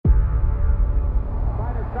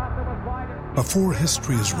Before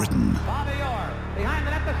history is written,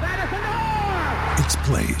 it's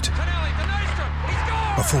played.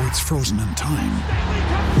 Before it's frozen in time,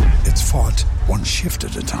 it's fought one shift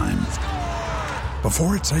at a time.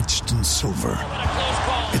 Before it's etched in silver,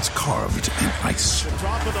 it's carved in ice.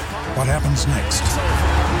 What happens next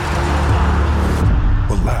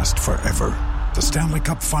will last forever. The Stanley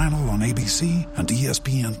Cup Final on ABC and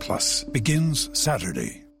ESPN Plus begins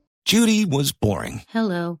Saturday. Judy was boring.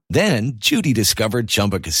 Hello. Then Judy discovered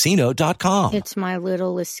ChumbaCasino.com. It's my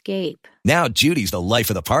little escape. Now Judy's the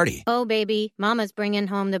life of the party. Oh, baby, mama's bringing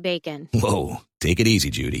home the bacon. Whoa, take it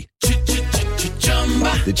easy, Judy.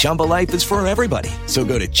 The Chumba life is for everybody. So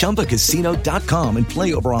go to ChumbaCasino.com and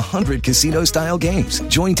play over 100 casino-style games.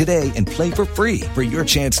 Join today and play for free for your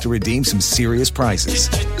chance to redeem some serious prizes.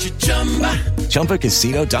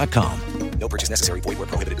 ChumbaCasino.com. No purchase necessary. Void where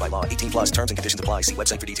prohibited by law. 18 plus terms and conditions apply. See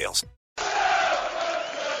website for details.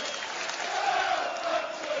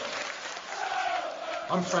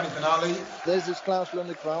 I'm Franny Benali. This is Klaus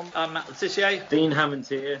Lundekvam. I'm Matt Letitia. Dean Hammond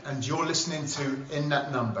here. And you're listening to In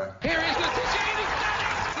That Number. Here is Letitia.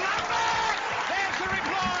 Number! There's the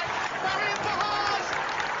reply. Marion Pahars.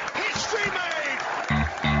 History made.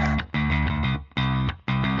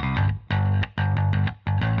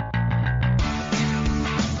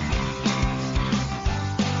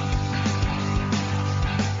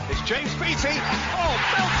 It's James Beattie. Oh,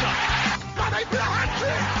 belter. Mane for a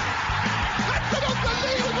hat-trick. That's an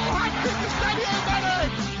unbelievable hat-trick for Sadio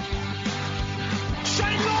Mane.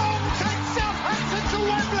 Shane Long takes Southampton to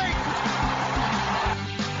Wembley.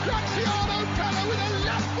 Graziano Pella with a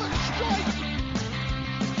left foot strike.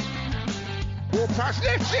 Ball pass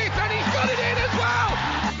lifts it and he's got it in as well.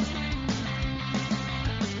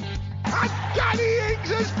 And Danny Ings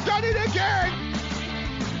has done it again.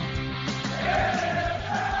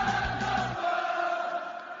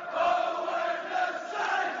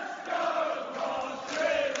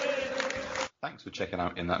 Thanks for checking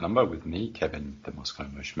out In That Number with me, Kevin, the Moscow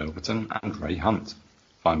Mush Milverton, and Ray Hunt.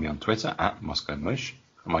 Find me on Twitter at Moscow Mush,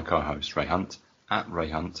 and my co-host Ray Hunt at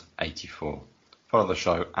RayHunt84. Follow the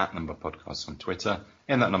show at Number Podcast on Twitter,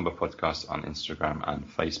 In That Number Podcast on Instagram and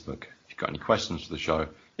Facebook. If you've got any questions for the show,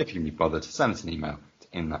 if you can be bothered, send us an email to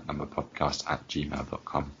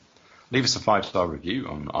inthatnumberpodcast@gmail.com. Leave us a 5-star review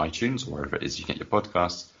on iTunes or wherever it is you get your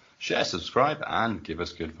podcasts. Share, subscribe, and give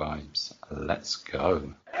us good vibes. Let's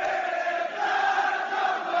go.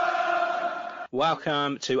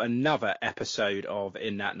 Welcome to another episode of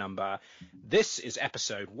In That Number. This is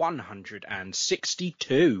episode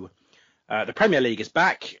 162. The Premier League is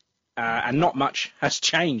back, and not much has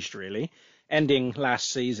changed, really. Ending last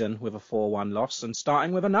season with a 4-1 loss and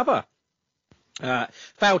starting with another.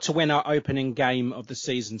 Failed to win our opening game of the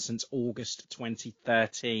season since August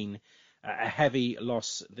 2013. A heavy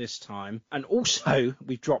loss this time. And also,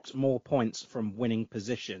 we've dropped more points from winning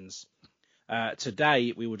positions.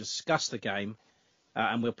 Today, we will discuss the game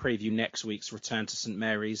and we'll preview next week's return to St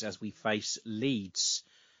Mary's as we face Leeds.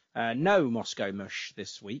 No Moscow Mush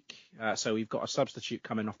this week, so we've got a substitute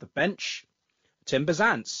coming off the bench, Tim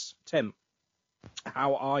Bazance. Tim,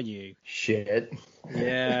 how are you? Shit.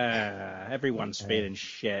 Yeah, everyone's feeling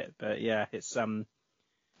shit, but yeah, it's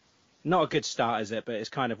not a good start, is it? But it's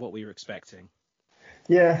kind of what we were expecting.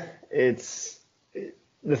 Yeah,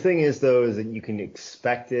 the thing is, though, is that you can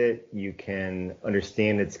expect it, you can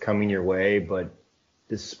understand it's coming your way, but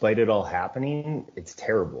despite it all happening, it's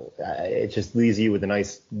terrible. It just leaves you with a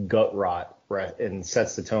nice gut rot and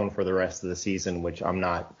sets the tone for the rest of the season, which I'm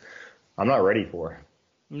not ready for.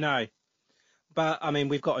 No, but I mean,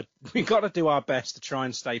 we've got to do our best to try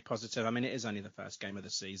and stay positive. I mean, it is only the first game of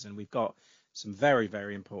the season. We've got some very,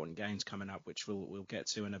 very important games coming up, which we'll get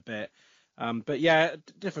to in a bit. But yeah,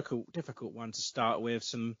 difficult one to start with.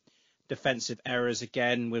 Some defensive errors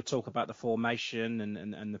again. We'll talk about the formation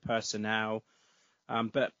and the personnel.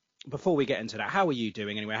 But before we get into that, how are you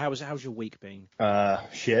doing anyway? How's your week been?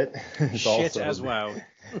 Shit. Shit as well.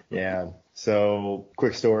 Yeah. So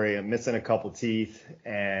quick story. I'm missing a couple teeth,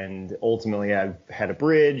 and ultimately I've had a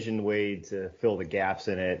bridge and way to fill the gaps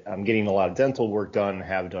in it. I'm getting a lot of dental work done.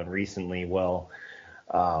 Have done recently. Well,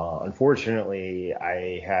 unfortunately,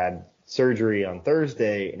 I had surgery on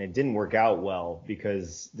Thursday and it didn't work out well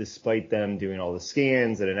because despite them doing all the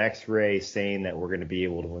scans and an x-ray saying that we're going to be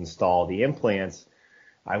able to install the implants,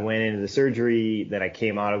 I went into the surgery, then I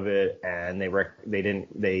came out of it and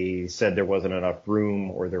they said there wasn't enough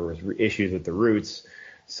room or there was issues with the roots.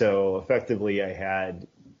 So effectively I had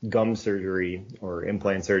gum surgery or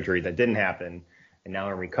implant surgery that didn't happen, and now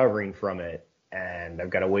I'm recovering from it. and I've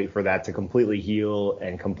got to wait for that to completely heal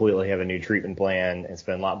and completely have a new treatment plan and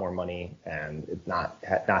spend a lot more money and not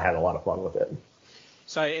had a lot of fun with it.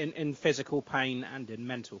 So in physical pain and in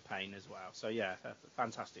mental pain as well. So yeah, a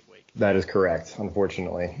fantastic week. That is correct,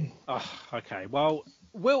 unfortunately. Oh, okay. Well,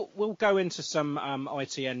 we'll go into some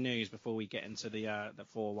ITN news before we get into the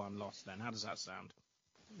 4-1 loss then. How does that sound?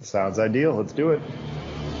 Sounds ideal. Let's do it.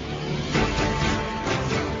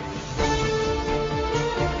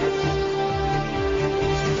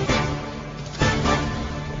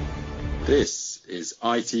 This is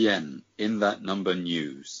ITN in that number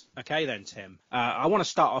news. Okay then, Tim. I want to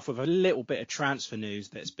start off with a little bit of transfer news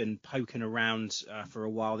that's been poking around for a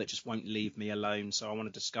while that just won't leave me alone. So I want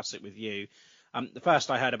to discuss it with you. The first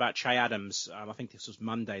I heard about Che Adams, I think this was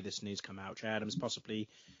Monday this news came out. Che Adams possibly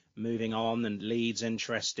moving on and Leeds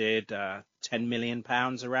interested, £10 million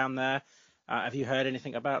around there. Have you heard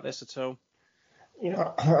anything about this at all?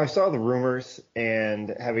 I saw the rumors,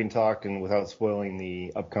 and having talked, and without spoiling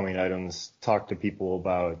the upcoming items, talked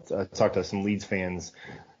to some Leeds fans.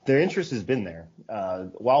 Their interest has been there. A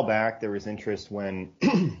while back, there was interest when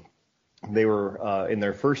they were in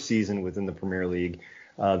their first season within the Premier League.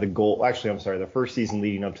 The first season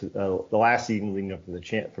leading up to the last season leading up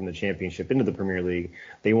to from the Championship into the Premier League,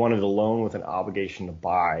 they wanted a loan with an obligation to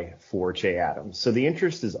buy for Che Adams. So the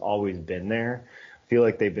interest has always been there. Feel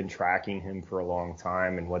like they've been tracking him for a long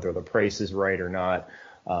time, and whether the price is right or not,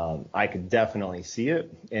 I could definitely see it,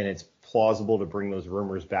 and it's plausible to bring those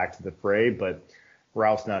rumors back to the fray, but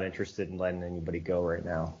Ralph's not interested in letting anybody go right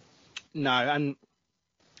now. No, and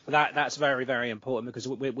that's very, very important because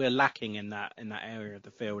we're lacking in that area of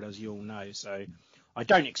the field, as you all know. So I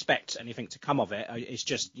don't expect anything to come of it. It's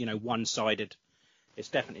just one-sided. It's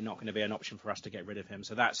definitely not going to be an option for us to get rid of him.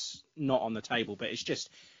 So that's not on the table. But it's just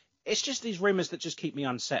these rumours that just keep me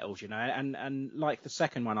unsettled, and like the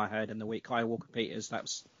second one I heard in the week, Kyle Walker-Peters,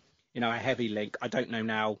 that's, a heavy link. I don't know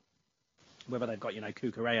now whether they've got,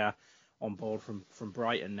 Cucurella on board from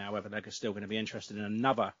Brighton now, whether they're still going to be interested in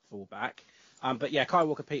another fullback. But yeah, Kyle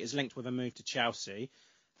Walker-Peters linked with a move to Chelsea.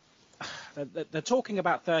 They're talking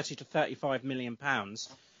about 30 to 35 million pounds,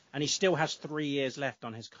 and he still has 3 years left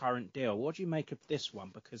on his current deal. What do you make of this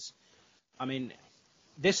one? Because,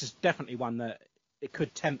 this is definitely one that it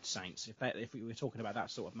could tempt Saints if we were talking about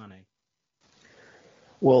that sort of money.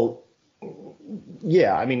 Well,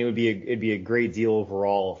 yeah, it'd be a great deal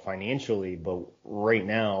overall financially, but right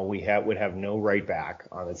now we would have no right back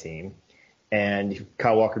on the team, and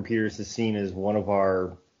Kyle Walker-Peters is seen as one of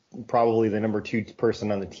our probably the number 2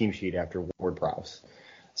 person on the team sheet after Ward-Prowse.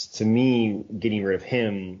 So to me, getting rid of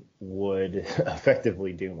him would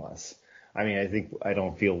effectively doom us. I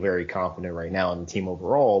don't feel very confident right now in the team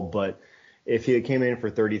overall, but if he came in for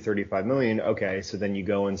 30, 35 million, okay, so then you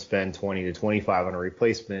go and spend 20 to 25 on a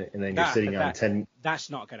replacement, and then you're sitting on 10. That's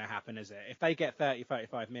not going to happen, is it? If they get 30,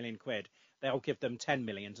 35 million quid, they'll give them 10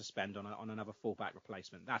 million to spend on another fullback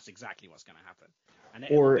replacement. That's exactly what's going to happen. And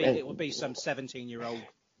it will be some 17-year-old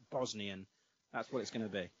Bosnian. That's what it's going to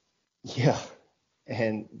be. Yeah.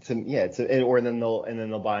 And then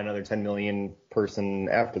they'll buy another 10 million person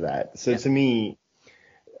after that. So to me,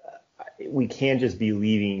 we can't just be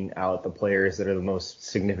leaving out the players that are the most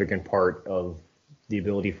significant part of the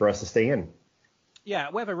ability for us to stay in. Yeah,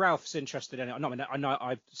 whether Ralph's interested in it or not, I know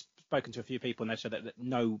I've spoken to a few people and they said that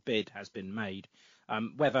no bid has been made.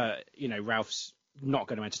 Whether, Ralph's not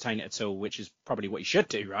going to entertain it at all, which is probably what he should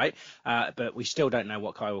do, right? But we still don't know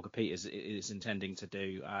what Kyle Walker-Peters is intending to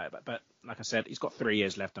do. But like I said, he's got 3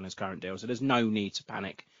 years left on his current deal, so there's no need to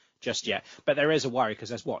panic just yet. But there is a worry because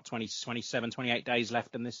there's 27, 28 days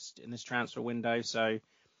left in this transfer window. So,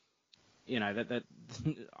 I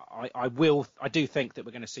do think that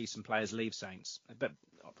we're going to see some players leave Saints, but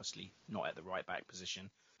obviously not at the right back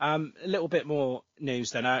position. A little bit more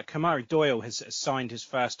news then. Kamari Doyle has signed his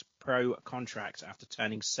first pro contract after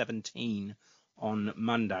turning 17 on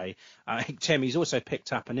Monday. Tim, he's also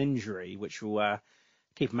picked up an injury which will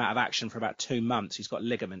keep him out of action for about 2 months. He's got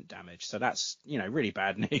ligament damage. So that's, really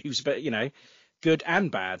bad news, but, good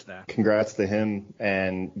and bad there. Congrats to him,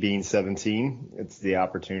 and being 17, it's the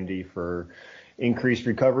opportunity for increased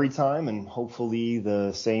recovery time, and hopefully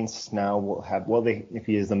the Saints now will have, if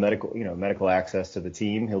he has the medical access to the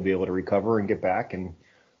team, he'll be able to recover and get back and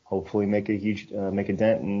hopefully make a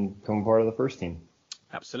dent and become part of the first team.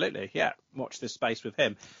 Absolutely, yeah. Watch this space with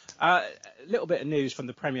him. A little bit of news from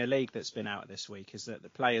the Premier League that's been out this week is that the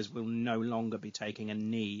players will no longer be taking a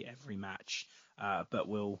knee every match, but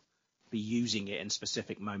will be using it in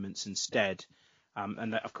specific moments instead.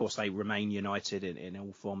 And that, of course, they remain united in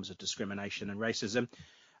all forms of discrimination and racism.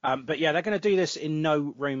 But yeah, they're going to do this in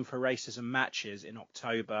No Room for Racism matches in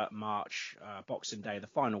October, March, Boxing Day, the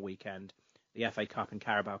final weekend, the FA Cup and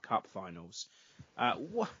Carabao Cup finals.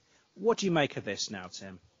 What do you make of this now,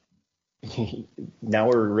 Tim? Now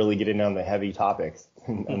we're really getting on the heavy topics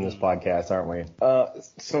on this podcast, aren't we?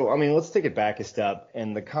 So, I mean, let's take it back a step.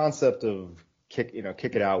 And the concept of kick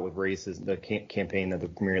it out with racism, the campaign that the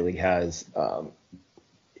Premier League has,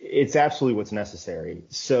 it's absolutely what's necessary.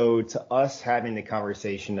 So to us having the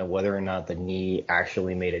conversation of whether or not the knee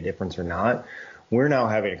actually made a difference or not, we're now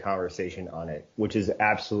having a conversation on it, which is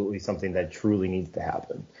absolutely something that truly needs to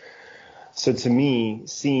happen. So to me,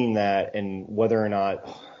 seeing that and whether or not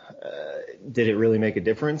did it really make a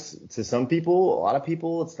difference to some people, a lot of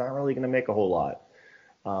people, it's not really going to make a whole lot.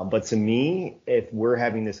 But to me, if we're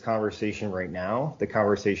having this conversation right now, the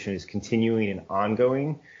conversation is continuing and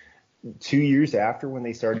ongoing 2 years after when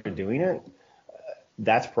they started doing it,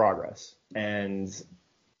 that's progress. And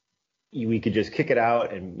we could just kick it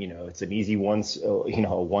out and, it's an easy one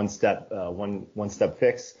step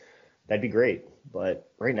fix. That'd be great. But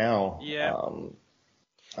right now,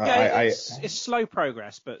 it's slow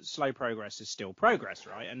progress, but slow progress is still progress,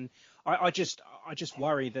 right? And I just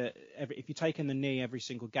worry that if you're taking the knee every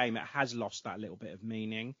single game, it has lost that little bit of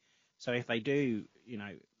meaning. So if they do,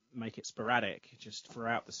 make it sporadic just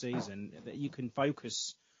throughout the season, that you can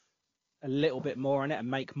focus a little bit more on it and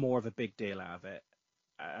make more of a big deal out of it,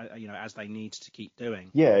 as they need to keep doing.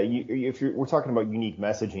 Yeah, we're talking about unique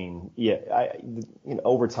messaging,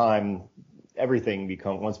 over time, everything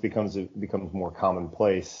becomes more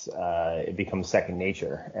commonplace. It becomes second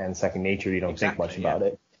nature, and second nature, you don't think much about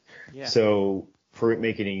it. Yeah. So for it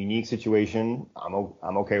making a unique situation,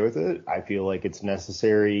 I'm okay with it. I feel like it's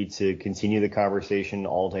necessary to continue the conversation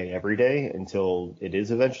all day, every day until it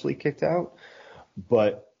is eventually kicked out.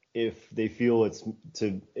 But if they feel it's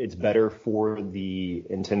better for the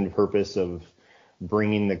intended purpose of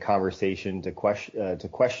bringing the conversation to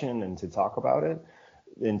question and to talk about it,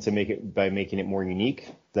 and to making it more unique,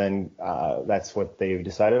 then that's what they've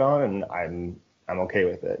decided on, and I'm okay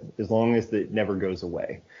with it as long as it never goes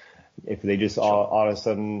away. If they just all of a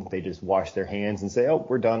sudden they just wash their hands and say, "Oh,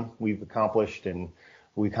 we're done. We accomplished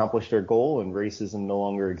our goal, and racism no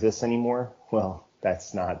longer exists anymore." Well,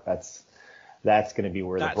 that's going to be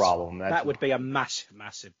where the problem. That would be a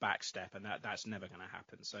massive backstep, and that's never going to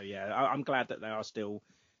happen. So yeah, I'm glad that they are still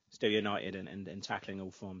united and tackling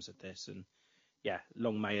all forms of this, and yeah,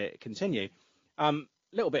 long may it continue.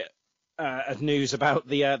 Little bit of news about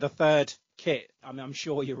the third kit. I mean, I'm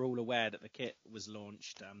sure you're all aware that the kit was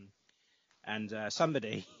launched, and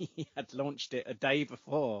somebody had launched it a day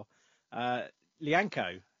before.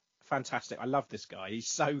 Lianco, fantastic. I love this guy. He's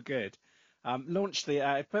so good. Launched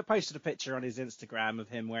posted a picture on his Instagram of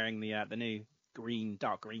him wearing the new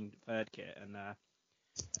dark green third kit, and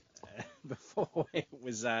before it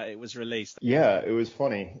was released. Yeah, it was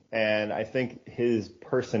funny, and I think his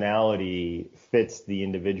personality fits the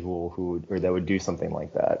individual that would do something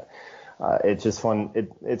like that. It's just fun.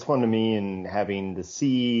 It's fun to me, and having to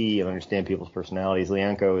see and understand people's personalities.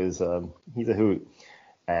 Lianco he's a hoot,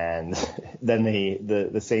 and then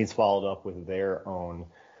the Saints followed up with their own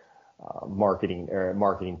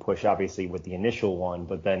marketing push, obviously with the initial one,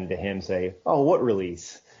 but then to him say, "Oh, what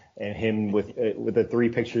release?" And him with the three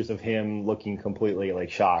pictures of him looking completely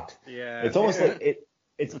like shocked. Yeah, it's almost like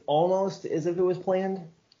it's almost as if it was planned.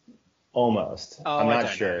 Almost. Oh, I'm not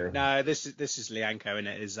sure. No, this is Lianco, and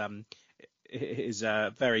it is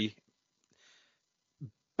very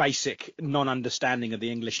basic non-understanding of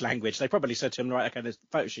the English language. They probably said to him, right, okay, this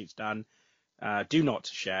photo shoot's done. Do not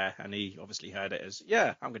share. And he obviously heard it as,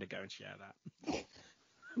 yeah, I'm going to go and share that.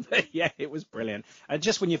 But yeah, it was brilliant. And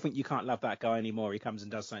just when you think you can't love that guy anymore, he comes and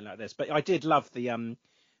does something like this. But I did love the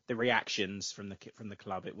reactions from the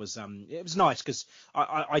club. It was nice because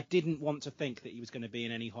I didn't want to think that he was going to be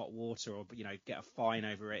in any hot water or get a fine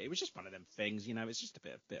over it. It was just one of them things, it's just a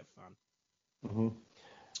bit of fun. Mm-hmm.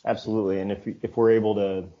 Absolutely. And if we're able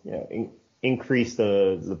to increase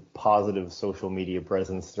the positive social media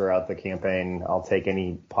presence throughout the campaign, I'll take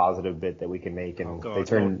any positive bit that we can make. And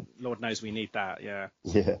Lord knows we need that. Yeah.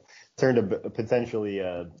 Yeah. Turned a potentially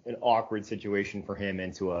an awkward situation for him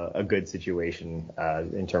into a good situation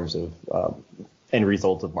in terms of end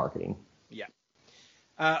result of marketing. Yeah.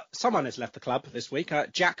 Someone has left the club this week.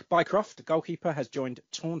 Jack Bycroft, the goalkeeper, has joined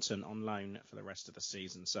Taunton on loan for the rest of the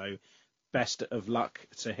season. So best of luck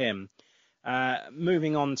to him.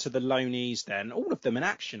 Moving on to the loanees then, all of them in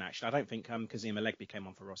action actually. I don't think Kazim Alegbe came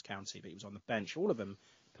on for Ross County, but he was on the bench. All of them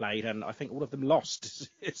played, and I think all of them lost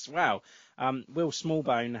as well. Will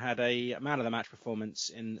Smallbone had a man of the match performance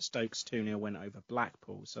in Stoke's 2-0 win over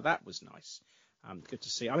Blackpool, so that was nice. Good to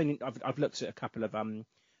see. I mean, I've looked at a couple of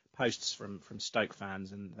posts from Stoke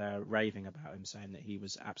fans, and they're raving about him, saying that he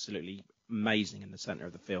was absolutely amazing in the centre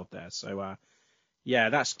of the field there. So, yeah,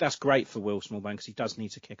 that's great for Will Smallbone, because he does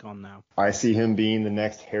need to kick on now. I see him being the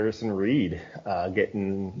next Harrison Reed,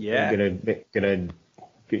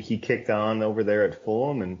 he kicked on over there at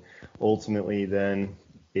Fulham, and ultimately then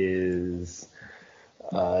is,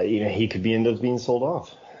 he could end up being sold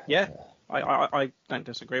off. Yeah, I don't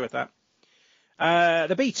disagree with that.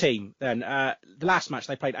 The B team then, the last match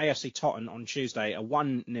they played AFC Tottenham on Tuesday, a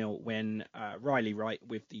 1-0 win, Riley Wright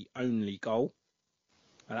with the only goal.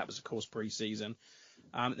 That was, of course, pre-season.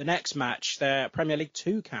 The next match, their Premier League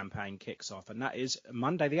 2 campaign kicks off, and that is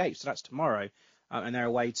Monday the 8th, so that's tomorrow, and they're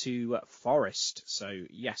away to Forest. So,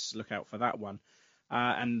 yes, look out for that one.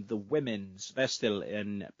 And the women's, they're still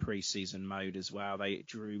in pre-season mode as well. They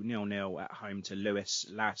drew 0-0 at home to Lewes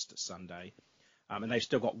last Sunday. And they've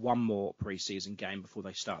still got one more pre-season game before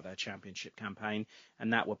they start their championship campaign,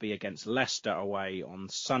 and that will be against Leicester away on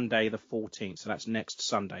Sunday the 14th. So that's next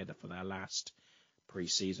Sunday for their last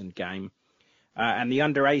pre-season game. And the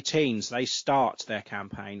under-18s, they start their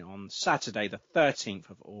campaign on Saturday the 13th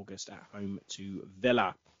of August at home to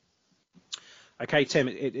Villa. Okay, Tim,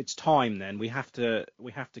 it's time then. We have to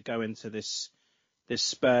go into this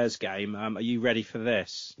Spurs game. Are you ready for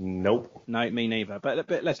this? Nope. No, me neither.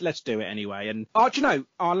 But let's do it anyway. And do you know,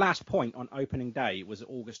 our last point on opening day was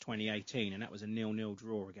August 2018, and that was a 0-0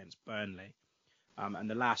 draw against Burnley. And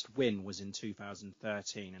the last win was in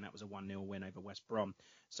 2013, and that was a 1-0 win over West Brom.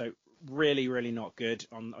 So really, really not good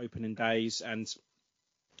on opening days, and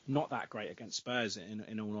not that great against Spurs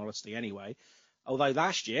in all honesty anyway. Although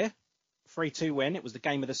last year, 3-2 win, it was the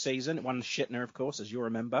game of the season. It won Shitner, of course, as you'll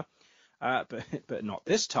remember. But not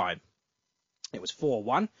this time. It was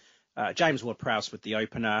 4-1. James Ward-Prowse with the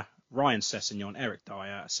opener, Ryan Sessegnon, Eric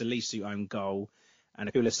Dyer, Salisu own goal,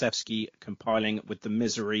 and Kulusevski compiling with the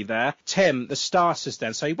misery there. Tim, the starters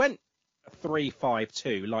then. So he went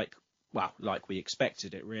 3-5-2, like we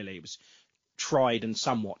expected it, really. It was tried and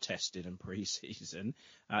somewhat tested in pre-season.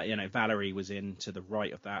 Valerie was in to the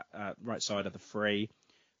right of that, right side of the free.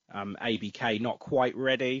 ABK not quite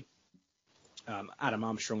ready. Adam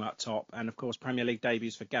Armstrong up top, and of course Premier League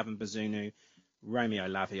debuts for Gavin Bazunu, Romeo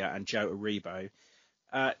Lavia and Joe Aribo.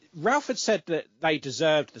 Ralph had said that they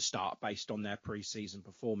deserved the start based on their pre-season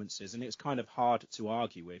performances, and it's kind of hard to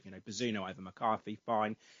argue with. Bazunu over McCarthy,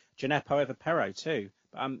 fine. Gineppo over Perro too.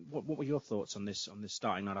 What were your thoughts on this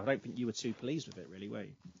starting line? I don't think you were too pleased with it, really, were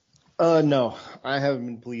you? No, I haven't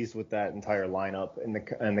been pleased with that entire lineup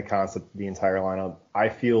and the concept of the entire lineup. I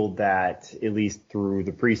feel that at least through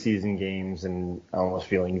the preseason games, and almost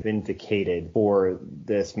feeling vindicated for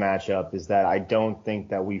this matchup, is that I don't think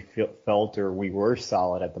that we felt or we were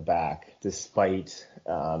solid at the back, despite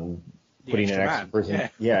putting an extra person.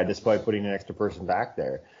 Yeah, despite putting an extra person back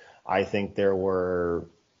there. I think there were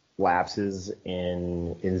lapses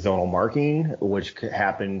in zonal marking, which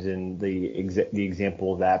happened in the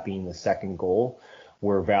example of that being the second goal,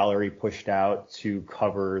 where Valerie pushed out to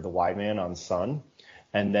cover the wide man on Son.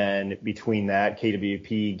 And then between that,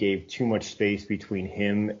 KWP gave too much space between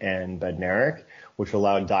him and Bednarik, which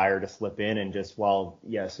allowed Dyer to slip in. And just while,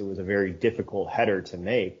 yes, it was a very difficult header to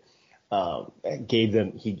make, gave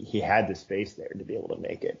them, he had the space there to be able to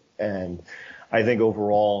make it. And I think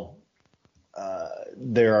overall,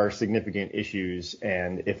 there are significant issues,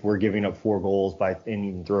 and if we're giving up 4 goals and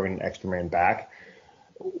even throwing an extra man back,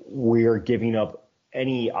 we are giving up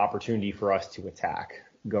any opportunity for us to attack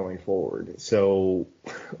going forward. So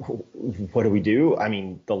what do? I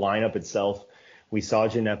mean, the lineup itself, we saw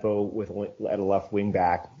Gineppo at a left wing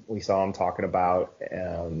back. We saw him talking about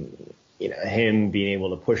him being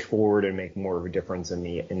able to push forward and make more of a difference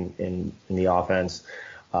in the offense.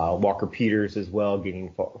 Walker Peters as well,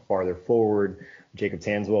 getting farther forward. Jacob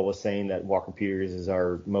Tanswell was saying that Walker Peters is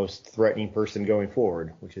our most threatening person going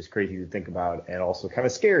forward, which is crazy to think about, and also kind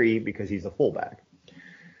of scary because he's a fullback.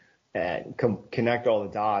 And connect all the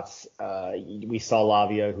dots. We saw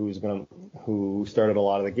Lavia, who started a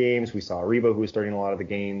lot of the games. We saw Aribo, who was starting a lot of the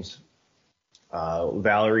games.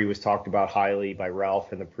 Valerie was talked about highly by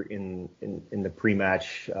Ralph in the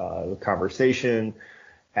pre-match conversation.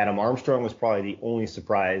 Adam Armstrong was probably the only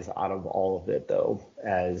surprise out of all of it, though,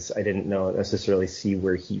 as I didn't necessarily see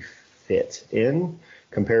where he fit in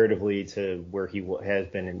comparatively to where he has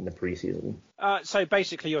been in the preseason. So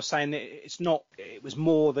basically, you're saying that it was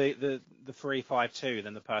more the 3-5-2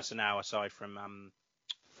 than the personnel aside from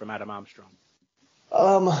Adam Armstrong.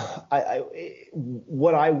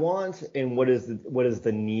 What I want and what is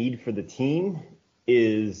the need for the team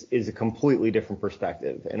is a completely different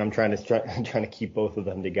perspective, and I'm trying to keep both of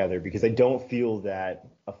them together because I don't feel that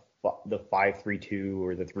the 5-3-2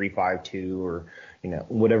 or the 3-5-2 or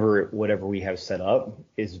whatever we have set up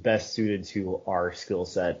is best suited to our skill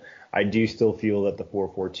set. I do still feel that the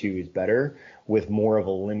 4-4-2 is better with more of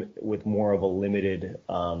a limited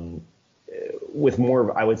I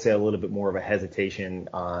would say a little bit more of a hesitation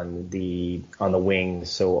on the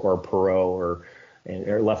wings, or Perot or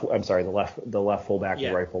left. I'm sorry, the left fullback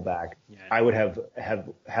or right fullback. Yeah. I would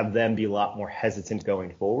have them be a lot more hesitant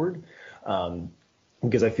going forward,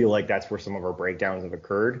 because I feel like that's where some of our breakdowns have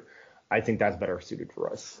occurred. I think that's better suited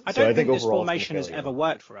for us. I don't think this formation has ever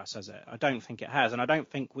worked for us, has it? I don't think it has, and I don't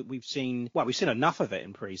think we've seen enough of it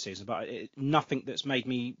in pre-season, but nothing that's made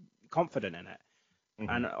me confident in it. Mm-hmm.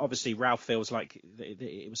 And obviously Ralph feels like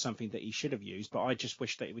it was something that he should have used, but I just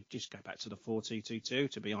wish that it would just go back to the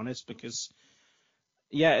 4-2-2-2, to be honest, because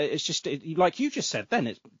it's just like you just said then,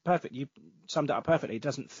 it's perfect. You summed it up perfectly. It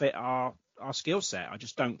doesn't fit our skill set. I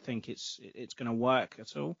just don't think it's going to work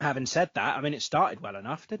at all. Having said that, I mean, it started well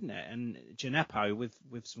enough, didn't it? And Gineppo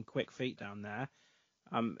with some quick feet down there,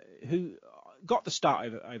 who got the start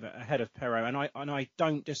over ahead of Perot, and I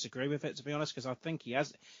don't disagree with it, to be honest, because I think he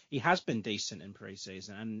has been decent in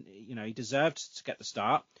pre-season, and he deserved to get the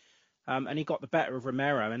start, and he got the better of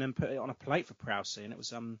Romero and then put it on a plate for Prowse, and it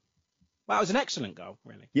was it was an excellent goal,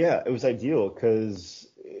 really. Yeah, it was ideal because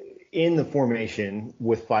in the formation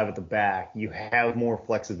with 5 at the back, you have more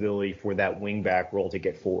flexibility for that wing back role to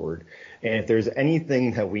get forward. And if there's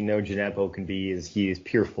anything that we know Gineppo can be, is he is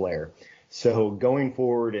pure flair. So going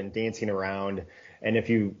forward and dancing around, and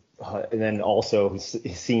then also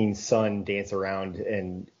seeing Son dance around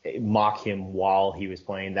and mock him while he was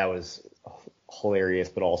playing, that was hilarious,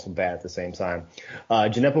 but also bad at the same time.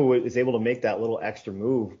 Gineppo was able to make that little extra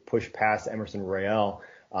move, push past Emerson Royale,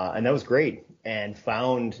 and that was great. And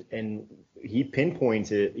he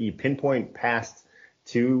pinpoint passed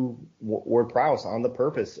to Ward-Prowse on the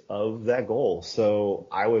purpose of that goal. So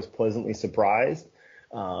I was pleasantly surprised.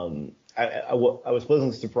 I was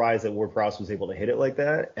pleasantly surprised that Ward-Prowse was able to hit it like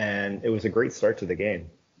that, and it was a great start to the game.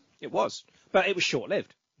 It was, but it was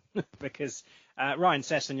short-lived because Ryan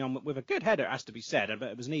Sessegnon with a good header, it has to be said, but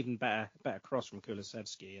it was an even better cross from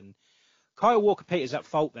Kulusevski, and Kyle Walker-Peters at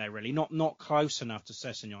fault there, really, not close enough to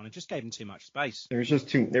Sessegnon. It just gave him too much space. There was just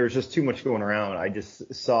too much going around. I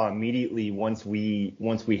just saw immediately once we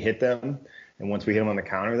hit them, and once we hit them on the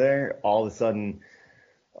counter there, all of a sudden,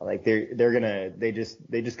 like they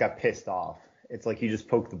just got pissed off. It's like you just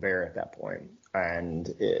poked the bear at that point, and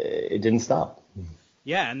it didn't stop.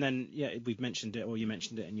 Yeah, and then we've mentioned it, or you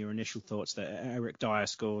mentioned it in your initial thoughts, that Eric Dyer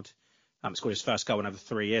scored his first goal in over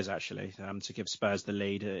 3 years, actually, to give Spurs the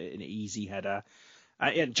lead, an easy header.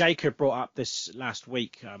 Jacob brought up this last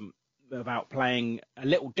week about playing a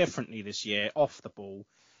little differently this year off the ball,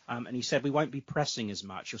 and he said we won't be pressing as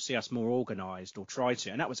much. You'll see us more organised, or try to,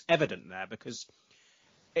 and that was evident there because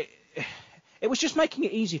it was just making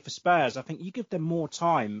it easy for Spurs. I think you give them more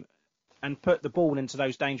time and put the ball into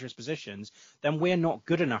those dangerous positions, then we're not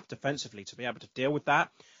good enough defensively to be able to deal with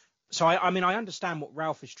that. So, I understand what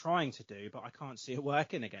Ralph is trying to do, but I can't see it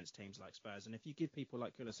working against teams like Spurs. And if you give people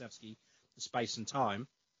like Kulusevski the space and time,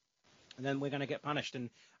 and then we're going to get punished. And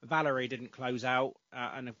Valerie didn't close out,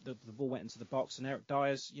 and the ball went into the box. And Eric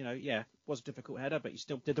Dyer's, was a difficult header, but he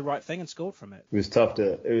still did the right thing and scored from it. It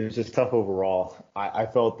was just tough overall. I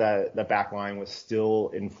felt that the back line was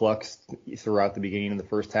still in flux throughout the beginning of the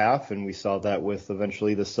first half, and we saw that with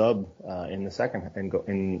eventually the sub in the second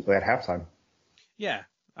and at halftime. Yeah.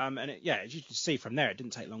 As you can see from there, it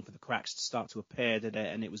didn't take long for the cracks to start to appear, did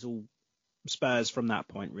it? And it was all Spurs from that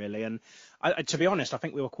point, really. And to be honest, I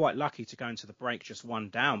think we were quite lucky to go into the break just one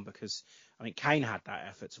down, because I think Kane had that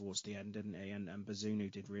effort towards the end, didn't he? And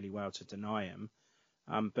Bazunu did really well to deny him.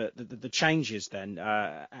 But the changes then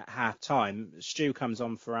at half time, Stu comes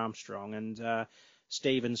on for Armstrong and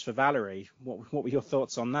Stevens for Valerie. What were your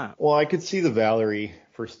thoughts on that? Well, I could see the Valerie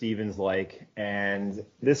for Stevens and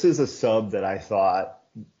this is a sub that I thought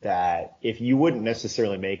that if you wouldn't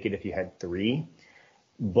necessarily make it if you had 3,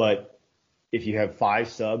 but if you have 5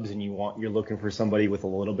 subs and you're looking for somebody with a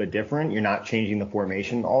little bit different, you're not changing the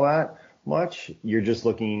formation all that much. You're just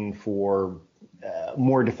looking for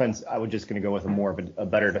more defense. I was just going to go with a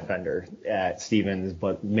better defender at Stevens,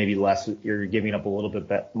 but maybe less. You're giving up a little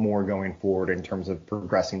bit more going forward in terms of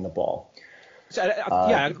progressing the ball.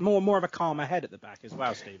 So, more of a calmer head at the back as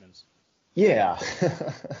well, Stevens. Yeah.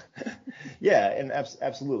 Yeah, and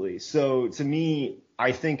absolutely. So to me,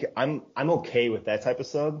 I think I'm okay with that type of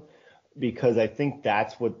sub, because I think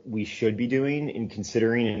that's what we should be doing in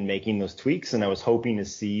considering and making those tweaks. And I was hoping to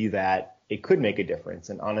see that it could make a difference.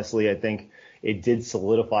 And honestly, I think it did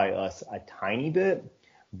solidify us a tiny bit,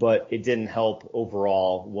 but it didn't help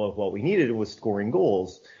overall. What we needed was scoring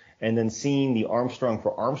goals. And then seeing the Armstrong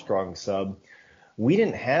for Armstrong sub, we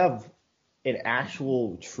didn't have an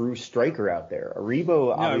actual true striker out there.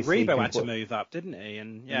 Aribo had to move up, didn't he?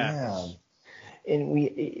 And yeah. And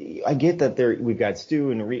I get that we've got Stu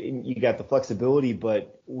and you got the flexibility,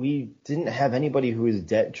 but we didn't have anybody who is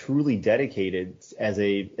truly dedicated as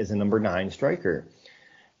a number 9 striker.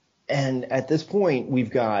 And at this point, we've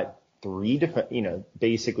got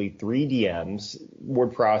basically 3 DMs.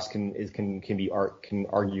 Ward-Prowse can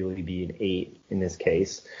arguably be an 8 in this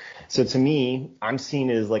case. So to me, I'm seeing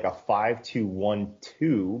it as like a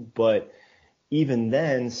 5-2-1-2, but even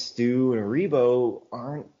then, Stu and Aribo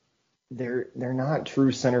aren't. They're not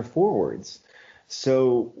true center forwards.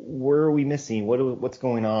 So where are we missing? What's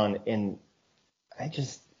going on? And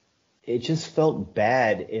it just felt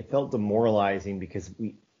bad. It felt demoralizing because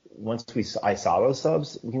I saw those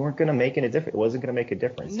subs, we weren't going to make any difference. It wasn't going to make a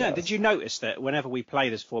difference. No, did you notice that whenever we play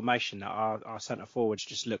this formation, that our centre forwards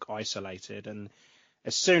just look isolated? And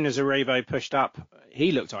as soon as Aribo pushed up,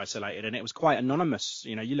 he looked isolated, and it was quite anonymous.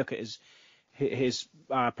 You look at his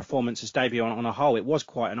performance as debut on a whole, it was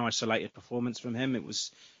quite an isolated performance from him. It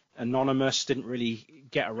was anonymous, didn't really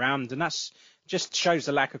get around, and that's just shows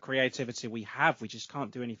the lack of creativity we have. We just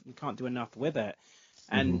can't do anything. We can't do enough with it.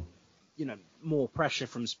 And more pressure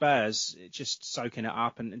from Spurs, just soaking it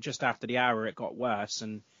up. And just after the hour, it got worse.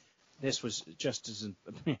 And this was just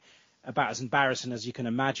about as embarrassing as you can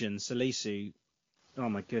imagine. Salisu, oh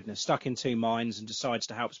my goodness, stuck in 2 minds and decides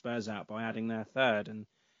to help Spurs out by adding their third. And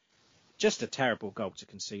just a terrible goal to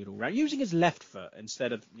concede all round, using his left foot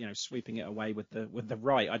instead of sweeping it away with the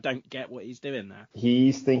right. I don't get what he's doing there.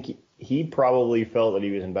 He probably felt that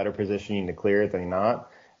he was in better positioning to clear it than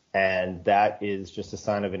not, and that is just a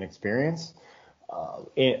sign of inexperience.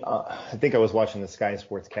 I think I was watching the Sky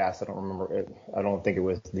Sports cast. I don't remember it. I don't think it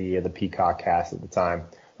was the Peacock cast at the time,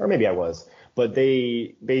 or maybe I was. But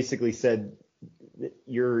they basically said that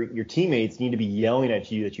your teammates need to be yelling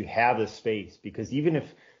at you that you have the space, because even if,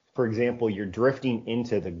 for example, you're drifting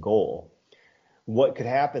into the goal, what could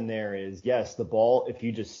happen there is, yes, the ball, if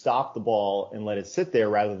you just stop the ball and let it sit there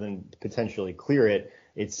rather than potentially clear it,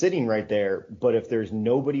 it's sitting right there. But if there's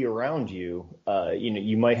nobody around you,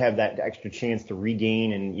 you might have that extra chance to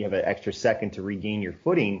regain, and you have an extra second to regain your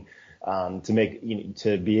footing,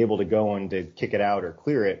 to be able to go and to kick it out or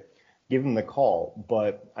clear it. Give him the call.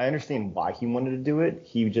 But I understand why he wanted to do it.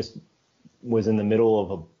 He just was in the middle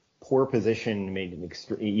of a poor position, made a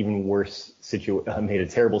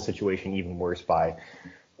terrible situation even worse by.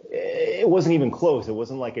 It wasn't even close. It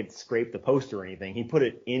wasn't like it scraped the post or anything. He put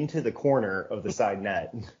it into the corner of the side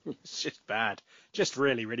net. It's just bad. Just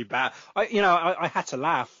really, really bad. I had to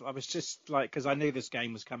laugh. I was just like, because I knew this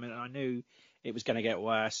game was coming and I knew it was going to get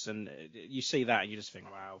worse. And you see that and you just think,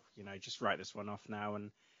 wow, just write this one off now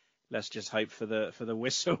and let's just hope for the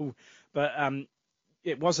whistle. But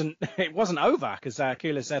it wasn't over, because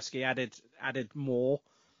Kulusevski added more.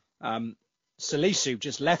 Salisu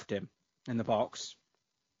just left him in the box.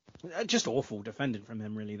 Just awful defending from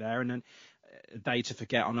him, really, there, and then a day to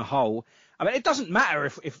forget on a whole. I mean, it doesn't matter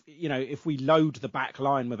if we load the back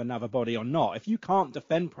line with another body or not. If you can't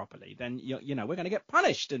defend properly, then we're going to get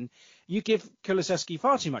punished, and you give Kulusevski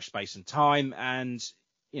far too much space and time, and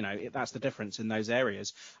that's the difference in those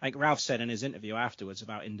areas. I think Ralph said in his interview afterwards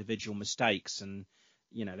about individual mistakes, and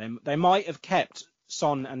they might have kept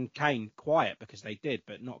Son and Kane quiet because they did,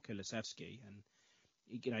 but not Kulusevski. And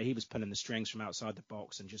he was pulling the strings from outside the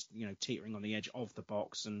box and just teetering on the edge of the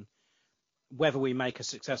box. And whether we make a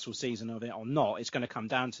successful season of it or not, it's going to come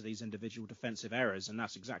down to these individual defensive errors, and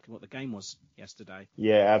that's exactly what the game was yesterday.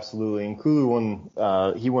 Yeah, absolutely. And Kulu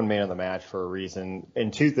won man of the match for a reason.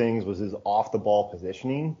 And 2 things was his off the ball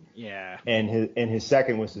positioning. Yeah. And his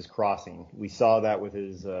second was his crossing. We saw that with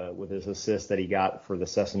his assist that he got for the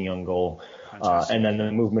Sessegnon goal, and then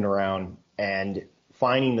the movement around and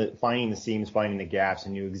finding the seams, finding the gaps,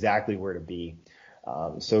 and knew exactly where to be.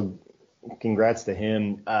 So congrats to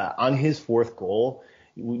him. On his 4th goal,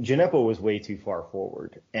 Gineppo was way too far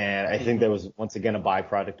forward. And I think that was, once again, a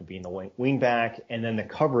byproduct of being the wing back. And then the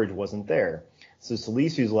coverage wasn't there. So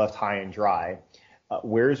Salisu's left high and dry.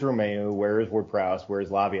 Where's Romeo? Where's Ward-Prowse? Where's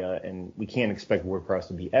Lavia? And we can't expect Ward-Prowse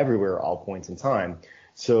to be everywhere at all points in time.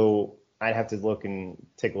 So I'd have to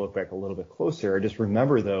take a look back a little bit closer. Just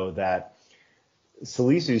remember, though, that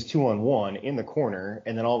Salisu's 2-on-1 in the corner,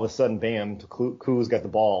 and then all of a sudden, bam, Kulu's got the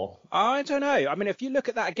ball. I don't know. I mean, if you look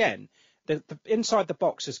at that again, the inside the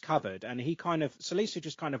box is covered, and Salisu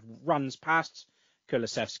just kind of runs past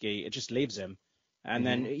Kulusevski. It just leaves him. And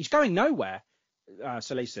then he's going nowhere,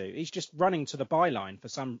 Salisu. He's just running to the byline for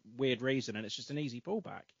some weird reason, and it's just an easy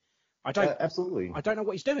pullback. Absolutely. I don't know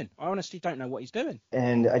what he's doing. I honestly don't know what he's doing.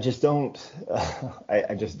 And I just don't.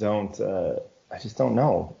 I just don't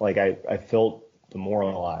know. Like I felt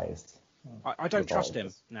demoralized. I don't trust him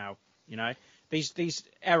now. You know, these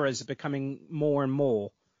errors are becoming more and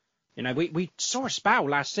more. You know, we saw a spell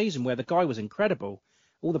last season where the guy was incredible.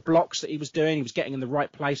 All the blocks that he was doing, he was getting in the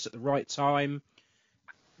right place at the right time.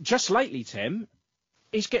 Just lately, Tim,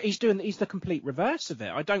 he's the complete reverse of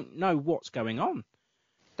it. I don't know what's going on.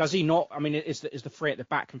 Does he not? I mean, is the three at the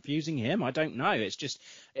back confusing him? I don't know. It's just,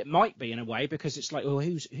 it might be in a way, because it's like, well,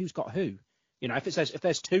 who's got who? You know, if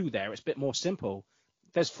there's two there, it's a bit more simple.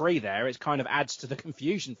 If there's three there, it kind of adds to the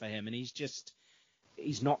confusion for him, and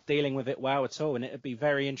he's not dealing with it well at all. And it'd be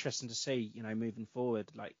very interesting to see, you know, moving forward,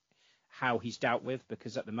 like how he's dealt with,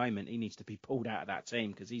 because at the moment he needs to be pulled out of that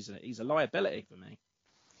team, because he's a liability for me.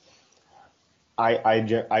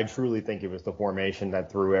 I truly think it was the formation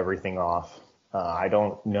that threw everything off. I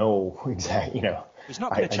don't know exactly, you know. He's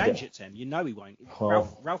not going to change it, Tim. You know he won't.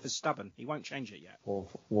 Well, Ralph is stubborn. He won't change it yet.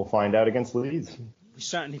 We'll find out against Leeds. We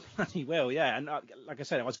certainly bloody will, yeah. And like I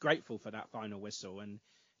said, I was grateful for that final whistle. And,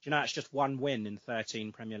 you know, it's just one win in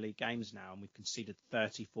 13 Premier League games now, and we've conceded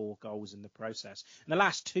 34 goals in the process. In the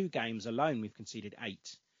last two games alone, we've conceded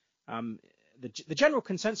 8. The general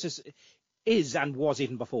consensus is, and was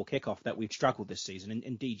even before kickoff, that we've struggled this season. And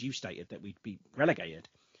indeed, you stated that we'd be relegated.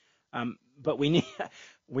 But we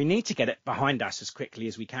need to get it behind us as quickly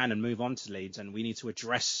as we can and move on to Leeds, and we need to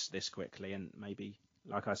address this quickly and maybe,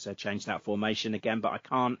 like I said, change that formation again, but I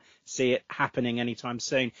can't see it happening anytime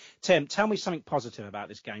soon. Tim, tell me something positive about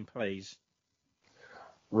this game, please.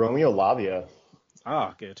 Romeo Lavia.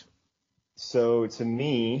 Ah, good. So to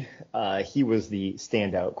me, he was the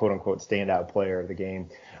standout, quote unquote, standout player of the game.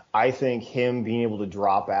 I think him being able to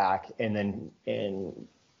drop back and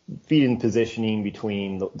feed in positioning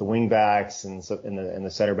between the wing backs and the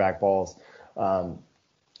center back balls.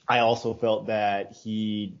 I also felt that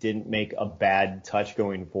he didn't make a bad touch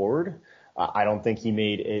going forward. I don't think he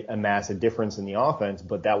made a massive difference in the offense,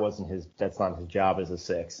 but that's not his job as a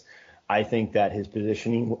 6. I think that his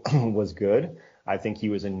positioning was good. I think he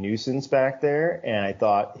was a nuisance back there, and I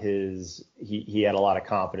thought he had a lot of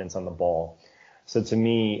confidence on the ball. So to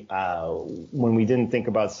me, when we didn't think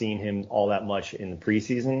about seeing him all that much in the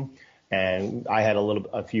preseason, and I had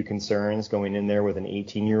a few concerns going in there with an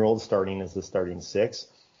 18-year-old starting as the starting 6.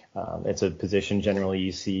 It's a position generally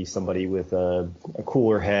you see somebody with a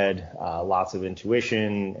cooler head, lots of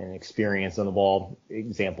intuition and experience on the ball.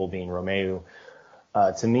 Example being Romeo.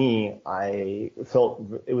 To me, I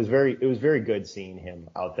felt it was very good seeing him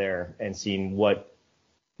out there and seeing what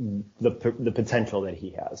the potential that he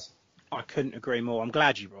has. I couldn't agree more. I'm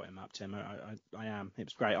glad you brought him up, Tim. I am. It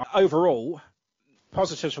was great. Overall,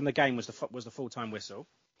 positives from the game was the full-time whistle.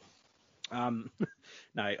 No,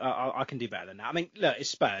 I can do better than that. I mean, look, it's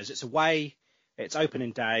Spurs. It's away. It's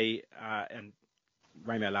opening day. And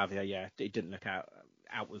Romeo Lavia, yeah, he didn't look out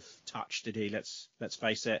of touch, did he? Let's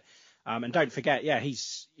face it. And don't forget, yeah,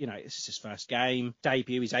 this is his first game,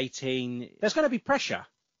 debut. He's 18. There's going to be pressure,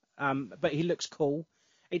 but he looks cool.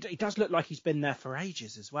 He does look like he's been there for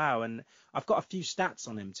ages as well. And I've got a few stats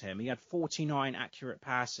on him, Tim. He had 49 accurate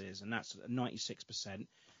passes, and that's 96%.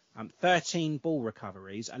 13 ball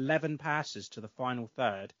recoveries, 11 passes to the final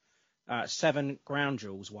third, 7 ground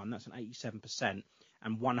duels won, that's an 87%,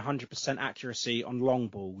 and 100% accuracy on long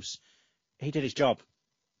balls. He did his job.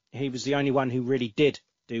 He was the only one who really did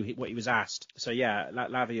do what he was asked. So yeah,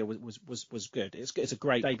 Lavia was good. It's a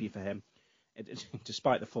great debut for him,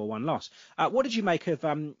 despite the 4-1 loss. What did you make of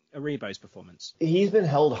Aribo's performance? He's been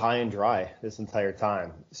held high and dry this entire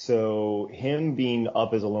time. So him being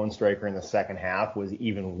up as a lone striker in the second half was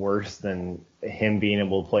even worse than him being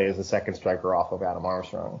able to play as a second striker off of Adam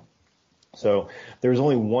Armstrong. So there was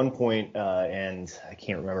only one point, and I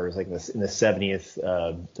can't remember, it was like in the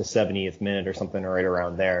 70th minute or something right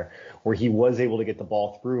around there, where he was able to get the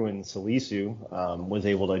ball through, and Salisu was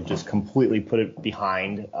able to just completely put it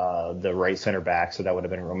behind the right center back. So that would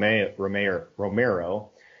have been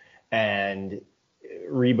Romero. And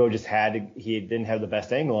Rebo just he didn't have the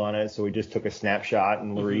best angle on it, so he just took a snapshot,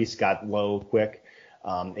 and Lloris got low quick.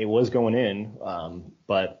 It was going in,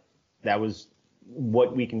 but that was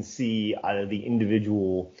what we can see out of the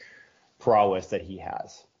individual prowess that he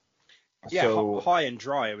has. Yeah, so, high and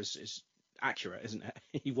dry is accurate, isn't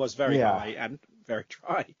it? He was very high and very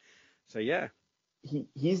dry. So yeah.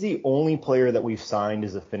 he's the only player that we've signed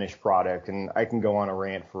as a finished product, and I can go on a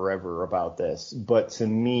rant forever about this, but to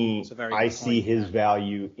me, I see his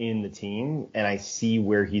value in the team, and I see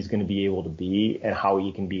where he's going to be able to be and how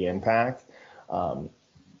he can be impact.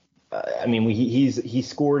 I mean, he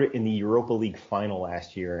scored in the Europa League final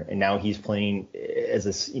last year, and now he's playing as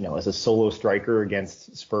a solo striker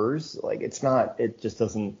against Spurs. Like, it just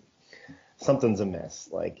doesn't, something's amiss.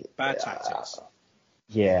 Like, bad tactics.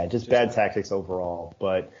 Yeah, just bad tactics overall.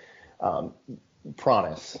 But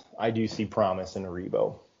promise. I do see promise in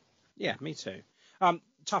Aribo. Yeah, me too.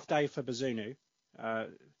 Tough day for Bazunu.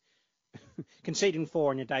 Conceding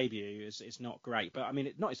 4 on your debut is not great, but I mean,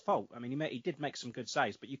 it's not his fault. I mean, he did make some good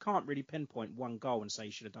saves, but you can't really pinpoint one goal and say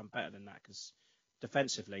he should have done better than that, because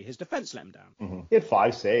defensively, his defense let him down. Mm-hmm. He had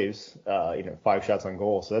 5 saves, 5 shots on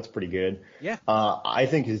goal, so that's pretty good. Yeah. I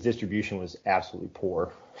think his distribution was absolutely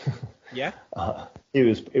poor. Yeah.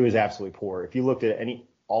 It was absolutely poor. If you looked at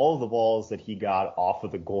all of the balls that he got off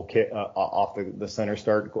of the goal kick, off the center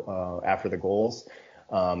start after the goals,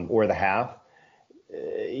 or the half,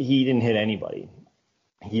 he didn't hit anybody.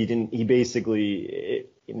 He basically.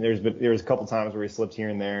 There was a couple times where he slipped here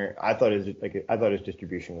and there. I thought his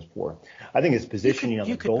distribution was poor. I think his positioning on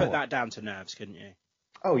the goal. You could put that down to nerves, couldn't you?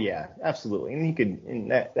 Oh yeah, absolutely.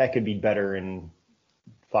 And that could be better in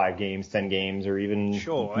 5 games, 10 games, or even.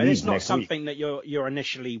 Sure, and it's not something that you're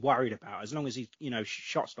initially worried about. As long as he's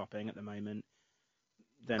shot stopping at the moment,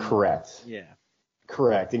 then. Correct. Yeah.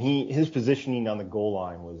 Correct, and his positioning on the goal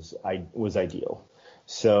line was ideal.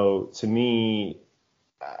 So to me,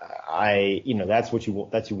 that's what you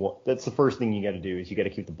want. That's the first thing you got to do, is you got to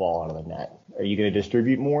keep the ball out of the net. Are you going to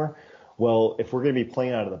distribute more? Well, if we're going to be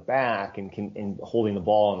playing out of the back and holding the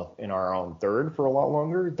ball in our own third for a lot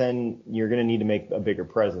longer, then you're going to need to make a bigger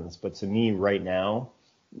presence. But to me, right now,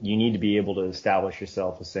 you need to be able to establish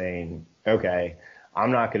yourself as saying, okay,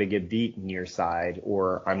 I'm not going to get beat near side,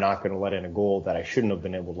 or I'm not going to let in a goal that I shouldn't have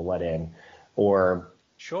been able to let in, or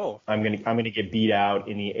sure, I'm going to get beat out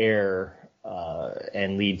in the air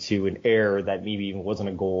and lead to an error that maybe even wasn't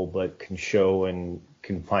a goal, but can show and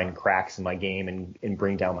can find cracks in my game and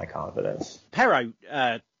bring down my confidence. Perro,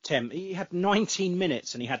 Tim, he had 19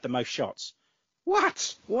 minutes and he had the most shots.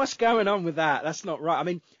 What's going on with that? That's not right. I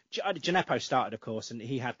mean, Gineppo started, of course, and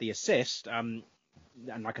he had the assist. And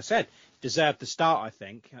like I said, deserved the start, I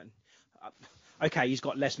think. Okay, he's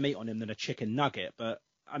got less meat on him than a chicken nugget, but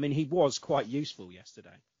I mean, he was quite useful yesterday.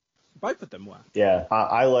 Both of them were. Yeah,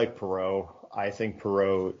 I like Perot. I think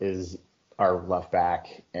Perot is our left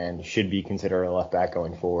back and should be considered a left back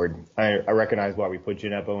going forward. I recognize why we put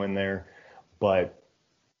Gineppo in there, but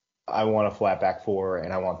I want a flat back 4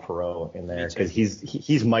 and I want Perot in there because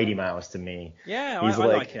he's Mighty Mouse to me. Yeah, I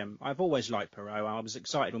like him. I've always liked Perot. I was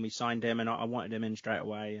excited when we signed him and I wanted him in straight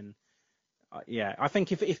away. And yeah, I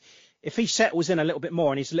think if he settles in a little bit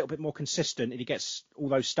more and he's a little bit more consistent and he gets all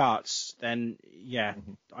those starts, then yeah,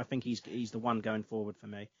 I think he's the one going forward for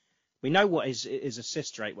me. We know what his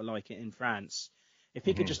assist rate were like in France. If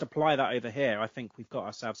he could just apply that over here, I think we've got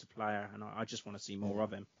ourselves a player, and I just want to see more of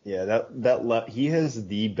him. Yeah, he has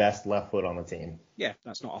the best left foot on the team. Yeah,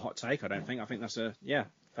 that's not a hot take, I don't think. I think that's a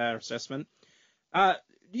fair assessment. You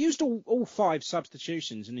used all 5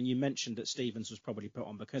 substitutions, and then you mentioned that Stevens was probably put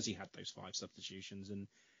on because he had those 5 substitutions, and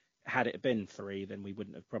had it been 3, then we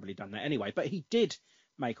wouldn't have probably done that anyway. But he did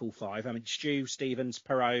make all 5. I mean, Stu, Stevens,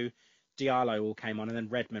 Perot, Diallo all came on, and then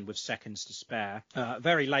Redmond with seconds to spare.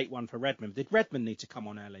 Very late one for Redmond. Did Redmond need to come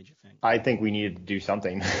on early, do you think? I think we needed to do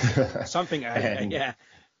something. Something early, yeah.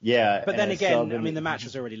 Yeah. But then again, I mean, the match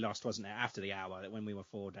was already lost, wasn't it? After the hour, when we were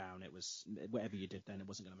 4 down, it was whatever you did then, it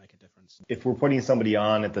wasn't going to make a difference. If we're putting somebody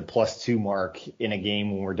on at the +2 mark in a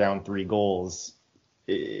game when we're down 3 goals,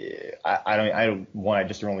 I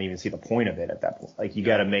just don't even see the point of it at that point. Like, you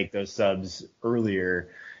got to make those subs earlier.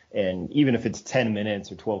 And even if it's 10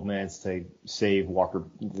 minutes or 12 minutes to save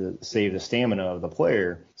the stamina of the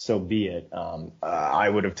player, so be it. I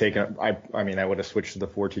would have I would have switched to the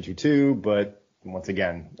 4-2-2-2, but once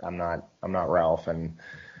again, I'm not Ralph. And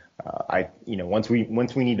once we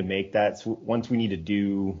need to make that, once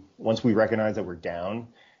we recognize that we're down,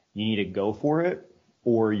 you need to go for it,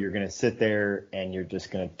 or you're going to sit there and you're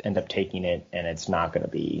just going to end up taking it, and it's not going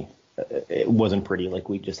to be. It wasn't pretty like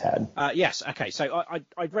we just had. Yes. Okay. So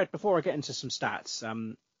I'd read, before I get into some stats,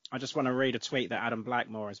 I just want to read a tweet that Adam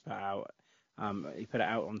Blackmore has put out. He put it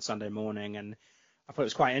out on Sunday morning, and I thought it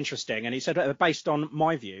was quite interesting. And he said, based on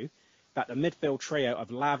my view, that the midfield trio of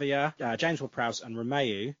Lavia, James Ward-Prowse and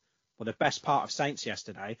Romeu were the best part of Saints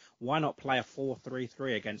yesterday. Why not play a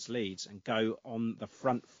 4-3-3 against Leeds and go on the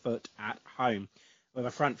front foot at home with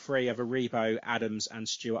a front three of Aribo, Adams and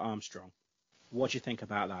Stuart Armstrong? What do you think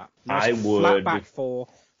about that? I would. Flat back four,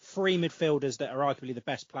 three midfielders that are arguably the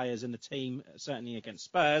best players in the team, certainly against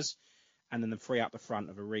Spurs, and then the three up the front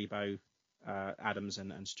of Aribo, Adams,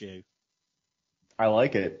 and Stew. I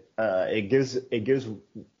like it. It gives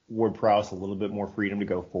Ward-Prowse a little bit more freedom to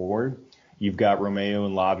go forward. You've got Romeo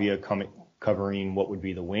and Lavia covering what would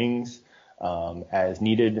be the wings as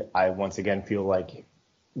needed. I once again feel like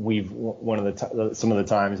some of the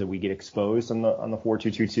times that we get exposed on the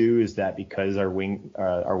 4-2-2-2 is that because our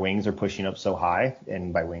wings are pushing up so high,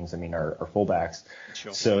 and by wings I mean our fullbacks.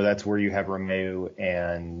 Sure. So that's where you have Romeo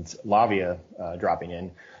and Lavia dropping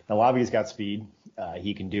in. Now Lavia's got speed.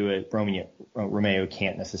 He can do it. Romeo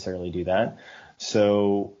can't necessarily do that.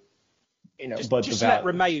 So, just let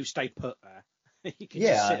Romeo stay put there. He can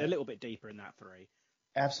just sit a little bit deeper in that three.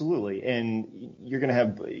 Absolutely. And you're going to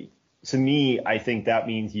have, to me, I think that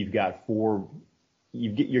means you've got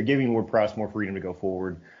you're giving Ward-Prowse more freedom to go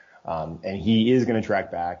forward. And he is going to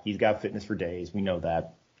track back. He's got fitness for days. We know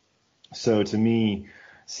that. So to me,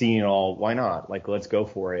 seeing it all, why not? Like, let's go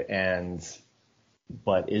for it.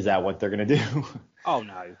 But is that what they're going to do? Oh,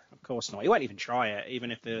 no, of course not. He won't even try it.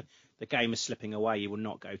 Even if the game is slipping away, he will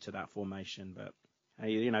not go to that formation. But,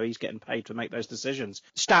 he's getting paid to make those decisions.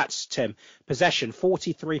 Stats, Tim. Possession,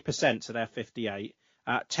 43% to their 58.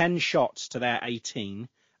 10 shots to their 18.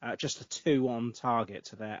 Just a 2 on target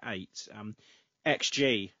to their 8.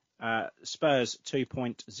 XG, Spurs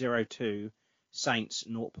 2.02. Saints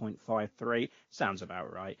 0.53. Sounds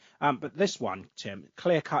about right. But this one, Tim,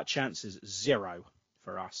 clear-cut chances, 0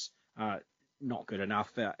 for us. Not good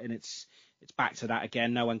enough. And it's back to that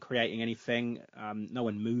again. No one creating anything. No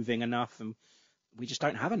one moving enough. And we just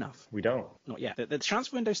don't have enough. We don't. Not yet. The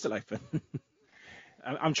transfer window's still open.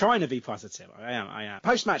 I'm trying to be positive. I am.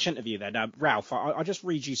 Post-match interview then. Ralph, I'll just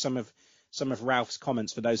read you some of Ralph's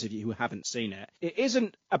comments for those of you who haven't seen it. It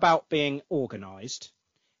isn't about being organised.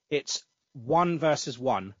 It's 1 versus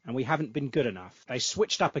 1, and we haven't been good enough. They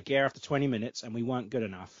switched up a gear after 20 minutes, and we weren't good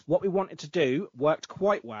enough. What we wanted to do worked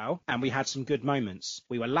quite well, and we had some good moments.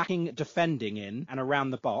 We were lacking defending in and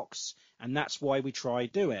around the box, and that's why we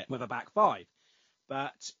tried do it with a back five.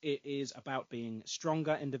 But it is about being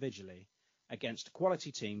stronger individually. Against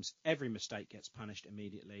quality teams, every mistake gets punished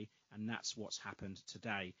immediately, and that's what's happened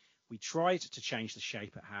today. We tried to change the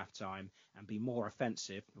shape at halftime and be more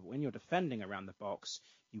offensive, but when you're defending around the box,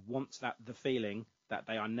 you want the feeling that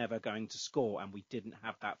they are never going to score, and we didn't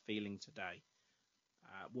have that feeling today.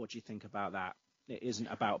 What do you think about that? It isn't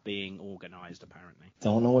about being organised, apparently.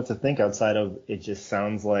 Don't know what to think outside of it. Just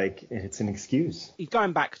sounds like it's an excuse. He's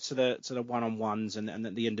going back to the one-on-ones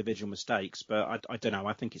and the individual mistakes, but I don't know.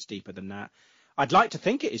 I think it's deeper than that. I'd like to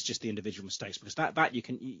think it is just the individual mistakes, because that you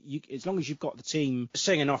can as long as you've got the team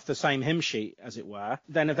singing off the same hymn sheet, as it were,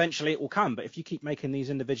 then eventually it will come. But if you keep making these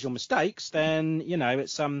individual mistakes, then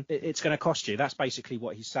it's going to cost you. That's basically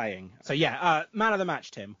what he's saying. So man of the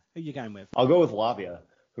match, Tim. Who are you going with? I'll go with Lavia,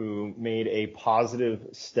 who made a positive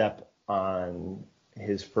step on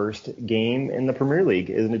his first game in the Premier League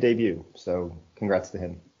in a debut. So congrats to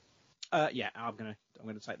him. I'm gonna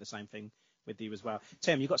take the same thing with you as well.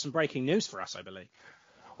 Tim, you got some breaking news for us, I believe.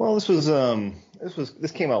 Well,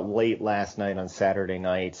 this came out late last night on Saturday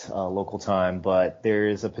night, local time, but there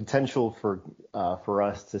is a potential for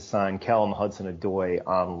us to sign Callum Hudson-Odoi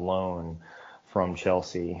on loan from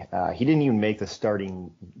Chelsea. He didn't even make the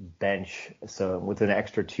starting bench, so with an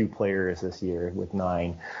extra 2 players this year with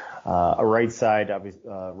 9. A right side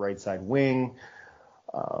wing,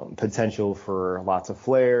 potential for lots of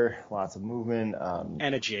flair, lots of movement,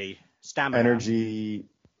 energy, stamina,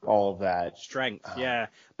 all of that. Strength, yeah.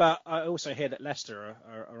 But I also hear that Leicester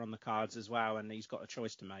are on the cards as well, and he's got a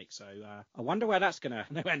choice to make. So I wonder where that's going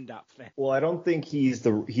to end up then. Well, I don't think he's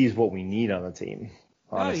what we need on the team.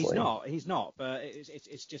 Honestly. No, he's not. But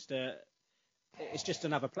it's just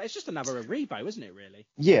another play. It's just another Aribo, isn't it? Really?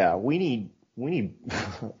 Yeah, we need we need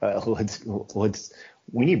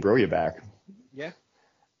Broja back. Yeah.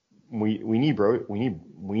 We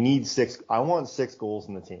need 6. I want 6 goals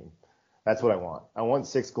in the team. That's what I want. I want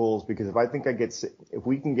 6 goals, because if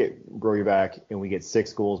we can get Broja back and we get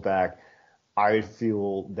 6 goals back, I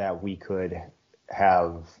feel that we could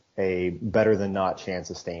have a better than not chance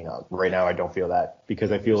of staying up. Right now, I don't feel that,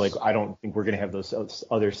 because I feel like I don't think we're going to have those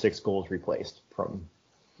other 6 goals replaced from.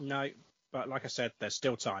 No, but like I said, there's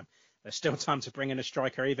still time. There's still time to bring in a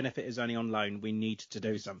striker, even if it is only on loan. We need to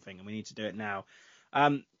do something, and we need to do it now.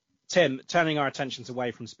 Tim, turning our attentions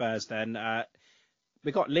away from Spurs then,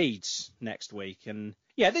 we got Leeds next week. And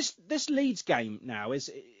this Leeds game now is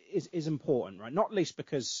important, right? Not least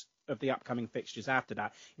because of the upcoming fixtures after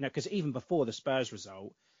that. Because even before the Spurs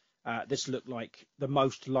result, this looked like the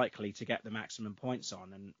most likely to get the maximum points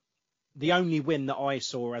on. And the only win that I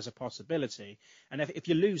saw as a possibility, and if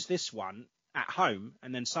you lose this one at home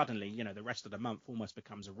and then suddenly, the rest of the month almost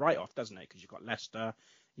becomes a write-off, doesn't it? Because you've got Leicester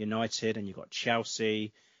United and you've got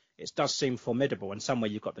Chelsea. It does seem formidable, and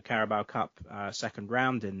somewhere you've got the Carabao Cup second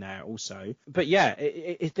round in there also. But yeah,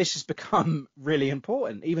 this has become really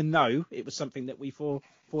important, even though it was something that we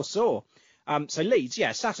foresaw. So Leeds,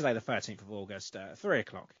 Saturday the 13th of August, 3:00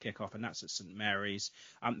 kickoff, and that's at St Mary's.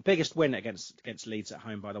 Biggest win against Leeds at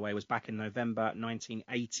home, by the way, was back in November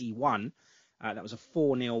 1981. That was a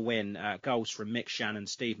 4-0 win. Goals from Mick Shannon,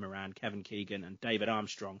 Steve Moran, Kevin Keegan, and David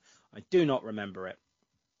Armstrong. I do not remember it.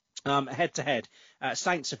 Head-to-head,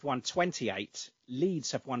 Saints have won 28,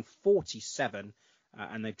 Leeds have won 47,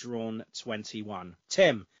 and they've drawn 21.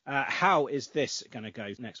 Tim, how is this going to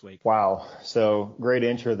go next week? Wow, so great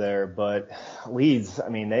intro there, but Leeds,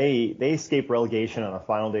 they escaped relegation on the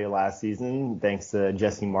final day of last season thanks to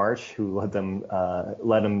Jesse Marsch, who led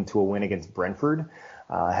them to a win against Brentford,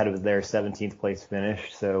 ahead of their 17th place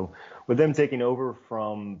finish. So with them taking over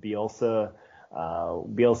from Bielsa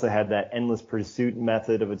had that endless pursuit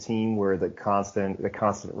method of a team where the constant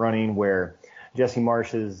running, where Jesse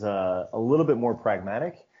Marsch is a little bit more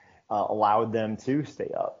pragmatic, allowed them to stay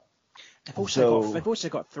up. They've also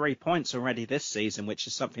got 3 points already this season, which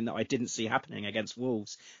is something that I didn't see happening against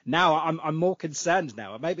Wolves. Now I'm more concerned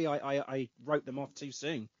now. Maybe I wrote them off too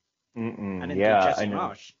soon. And then Jesse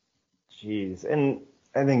Marsch. Jeez, and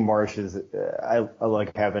I think Marsch is. I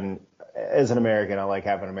like having, as an American, I like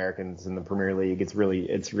having Americans in the Premier League. It's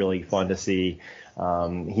really fun to see.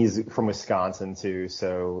 He's from Wisconsin too,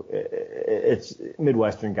 so it's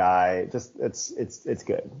Midwestern guy. Just it's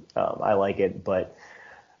good. I like it, but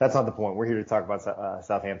that's not the point. We're here to talk about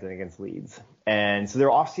Southampton against Leeds, and so their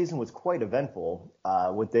offseason was quite eventful.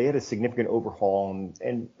 They had a significant overhaul,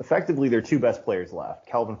 and effectively their two best players left,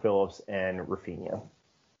 Calvin Phillips and Rafinha.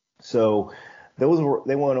 So they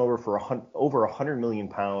went over for over £100 million,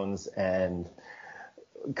 and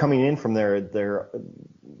coming in from their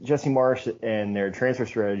Jesse Marsch and their transfer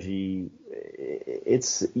strategy,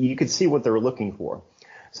 you could see what they were looking for.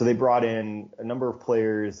 So they brought in a number of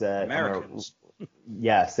players that Americans.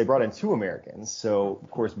 Yes, they brought in 2 Americans. So of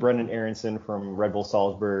course Brendan Aronson from Red Bull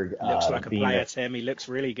Salzburg looks like a player, Tim. He looks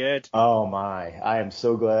really good. Oh my! I am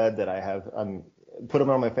so glad that I put him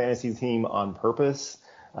on my fantasy team on purpose.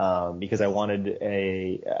 Because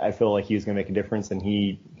I feel like he was going to make a difference, and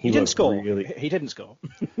he didn't score. He didn't score.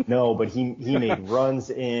 No, but he made runs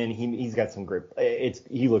in. He's got some grip.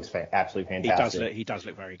 He looks absolutely fantastic. He does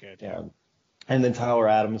look very good. Yeah. And then Tyler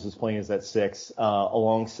Adams is playing as that 6,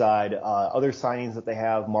 alongside other signings that they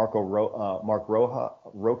have: Mark Roca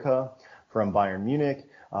from Bayern Munich,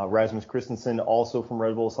 Rasmus Christensen also from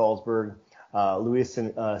Red Bull Salzburg, Luis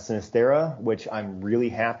Sinisterra, which I'm really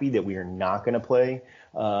happy that we are not going to play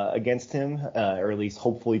against him, or at least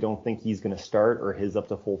hopefully don't think he's going to start or his up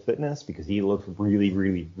to full fitness, because he looks really,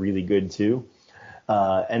 really, really good too.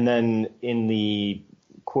 And then in the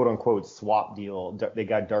quote unquote swap deal, they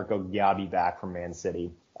got Darko Gyabi back from Man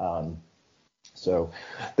City. So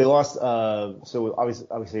they lost. So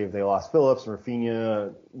obviously, if they lost Phillips and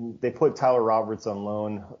Rafinha, they put Tyler Roberts on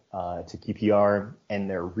loan to QPR, and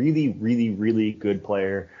their really, really, really good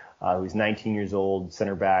player, who's 19 years old,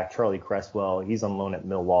 center back Charlie Cresswell. He's on loan at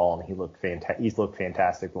Millwall, and he's looked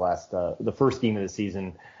fantastic the first game of the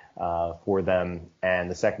season for them, and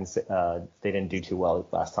the second they didn't do too well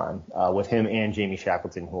last time with him and Jamie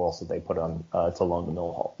Shackleton, who also they put on to loan to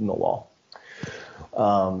Millwall.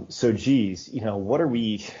 So geez, what are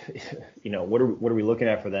we looking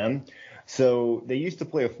at for them? So they used to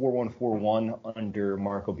play a 4-1-4-1 under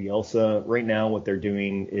Marco Bielsa. Right now, what they're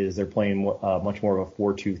doing is they're playing much more of a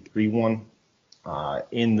 4-2-3-1.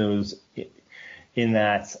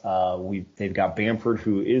 They've got Bamford,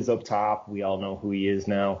 who is up top. We all know who he is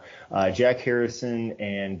now. Jack Harrison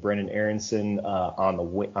and Brendan Aronson on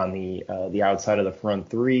the outside of the front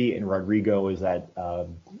 3, and Rodrigo is that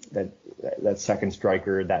second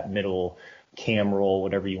striker, that middle cam role,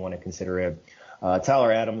 whatever you want to consider it.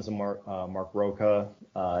 Tyler Adams and Mark Roca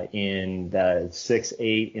in the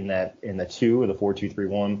 6-8 in the 2 of the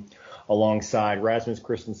 4-2-3-1, alongside Rasmus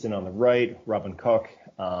Christensen on the right, Robin Koch,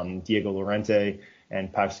 Diego Llorente,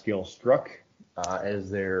 and Pascal Struck as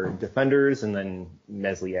their defenders, and then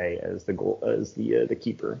Meslier as the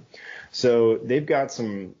keeper. So they've got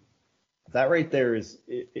some. That right there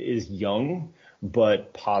is young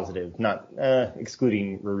but positive, not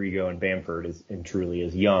excluding Rodrigo and Bamford and truly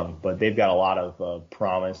is young, but they've got a lot of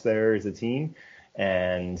promise there as a team,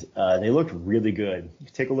 and they looked really good.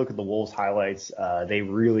 Take a look at the Wolves highlights. They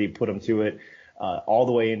really put them to it. all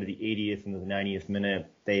the way into the 80th and the 90th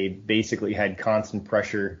minute. They basically had constant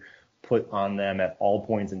pressure put on them at all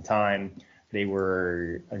points in time. They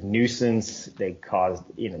were a nuisance. They caused,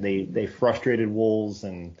 they frustrated Wolves,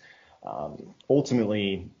 and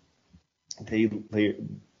ultimately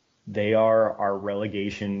they are our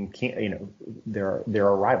relegation. They're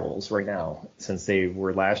our rivals right now since they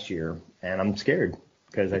were last year, and I'm scared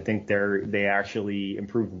because I think they actually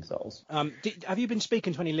improved themselves. Have you been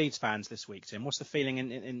speaking to any Leeds fans this week, Tim? What's the feeling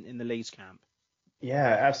in the Leeds camp? Yeah,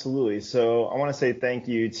 absolutely. So I want to say thank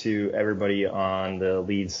you to everybody on the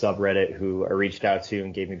Leeds subreddit who I reached out to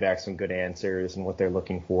and gave me back some good answers and what they're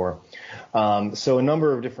looking for. So a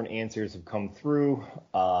number of different answers have come through.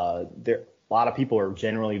 A lot of people are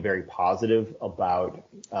generally very positive about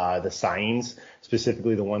the signings,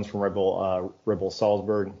 specifically the ones from Red Bull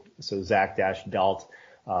Salzburg. So Zach Dolt,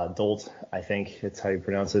 I think that's how you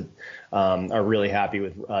pronounce it, are really happy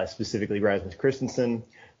with specifically Rasmus Christensen,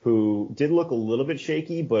 who did look a little bit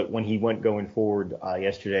shaky, but when he went going forward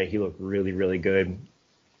yesterday, he looked really, really good.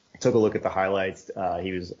 Took a look at the highlights.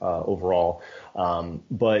 He was overall.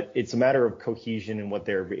 But it's a matter of cohesion and what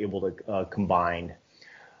they're able to combine.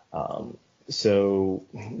 So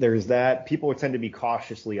there's that. People tend to be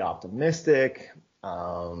cautiously optimistic.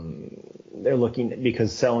 They're looking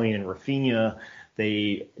because Selling and Rafinha,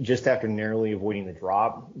 they just after narrowly avoiding the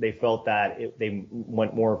drop, they felt that they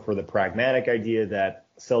went more for the pragmatic idea that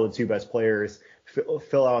sell the two best players,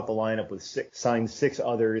 fill out the lineup with sign six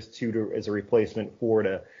others, two as a replacement, four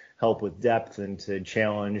to help with depth and to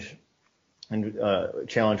challenge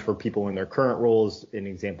for people in their current roles. An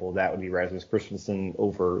example of that would be Rasmus Christensen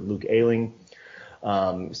over Luke Ayling.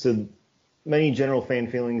 So many general fan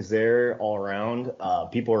feelings there all around.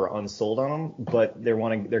 People are unsold on him, but they're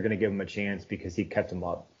going to give him a chance because he kept him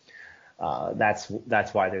up. That's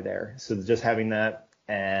why they're there. So just having that,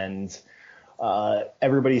 and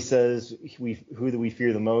everybody says who do we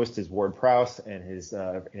fear the most is Ward Prowse and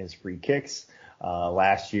his free kicks.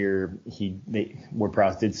 Last year, Ward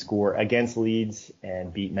Prowse did score against Leeds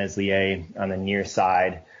and beat Meslier on the near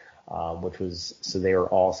side, so they were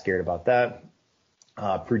all scared about that.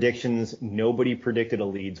 Predictions, nobody predicted a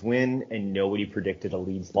Leeds win and nobody predicted a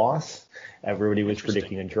Leeds loss. Everybody was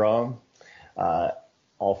predicting a draw.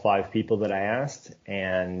 All five people that I asked.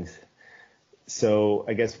 And so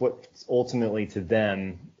I guess what ultimately to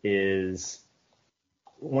them is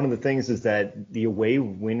one of the things is that the away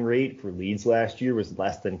win rate for Leeds last year was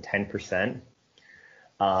less than 10%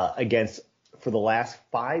 for the last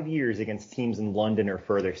 5 years against teams in London or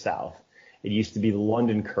further south. It used to be the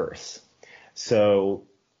London curse. So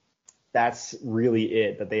that's really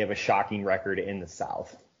it, that they have a shocking record in the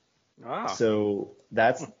South. Wow. So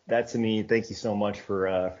that's to me. Thank you so much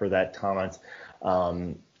for that comment.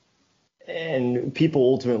 And people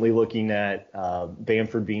ultimately looking at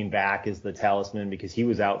Bamford being back as the talisman because he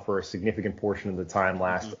was out for a significant portion of the time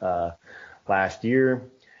last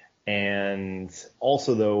year. And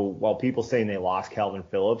also, though, while people saying they lost Calvin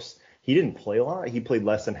Phillips, he didn't play a lot. He played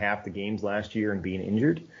less than half the games last year and being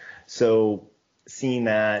injured. So seeing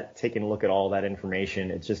that, taking a look at all that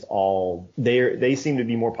information, it's just all they seem to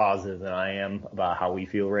be more positive than I am about how we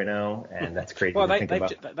feel right now, and that's crazy to think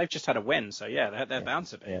about. They've just had a win, so yeah, they're bound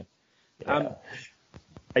to be. Yeah.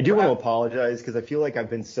 I do want to apologize because I feel like I've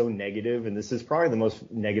been so negative, and this is probably the most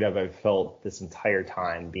negative I've felt this entire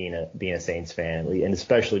time being a Saints fan, and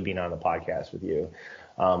especially being on the podcast with you.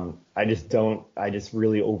 I just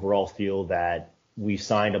really overall feel that we've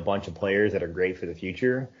signed a bunch of players that are great for the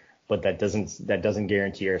future, but that doesn't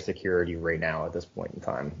guarantee our security right now at this point in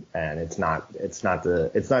time, and it's not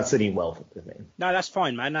sitting well with me. No, that's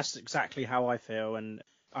fine, man. That's exactly how I feel, and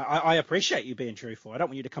I appreciate you being truthful. I don't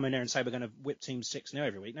want you to come in there and say we're going to whip teams 6-0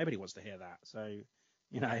 every week. Nobody wants to hear that. So,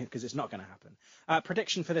 because it's not going to happen.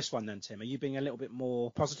 Prediction for this one then, Tim. Are you being a little bit more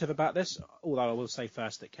positive about this? Although I will say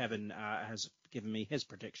first that Kevin has given me his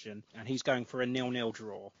prediction, and he's going for a 0-0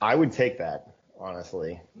 draw. I would take that,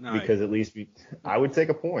 honestly, because at least I would take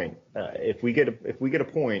a point. If we get a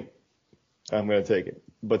point, I'm going to take it.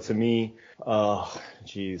 But to me, I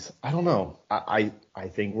don't know. I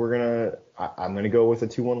think I'm going to go with a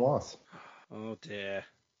 2-1 loss. Oh dear.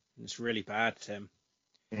 It's really bad, Tim.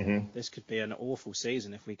 Mm-hmm. This could be an awful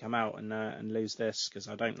season if we come out and lose this, because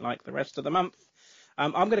I don't like the rest of the month.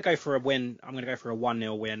 I'm going to go for a win. I'm going to go for a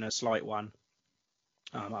 1-0 win, a slight one.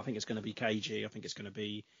 I think it's going to be cagey. I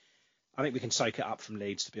think we can soak it up from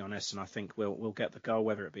Leeds, to be honest, and I think we'll get the goal,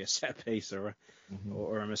 whether it be a set piece or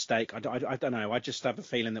a mistake. I don't know. I just have a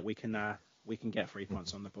feeling that we can we can get 3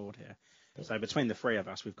 points on the board here. So between the three of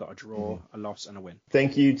us, we've got a draw, a loss, and a win.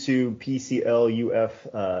 Thank you to PCL,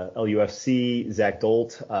 LUFC, Zach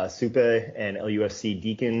Dolt, Supe, and LUFC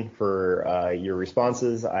Deacon for your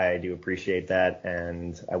responses. I do appreciate that,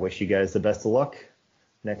 and I wish you guys the best of luck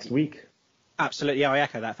next week. Absolutely, yeah, I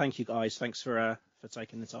echo that. Thank you, guys. Thanks for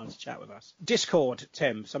taking the time to chat with us. Discord,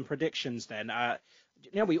 Tim, some predictions then.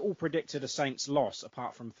 We all predicted a Saints loss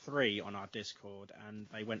apart from 3 on our Discord, and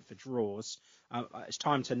they went for draws. It's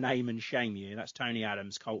time to name and shame you. That's Tony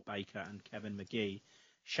Adams, Colt Baker, and Kevin McGee.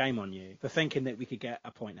 Shame on you for thinking that we could get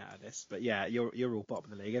a point out of this. But yeah, you're all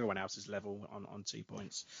bottom of the league. Everyone else is level on 2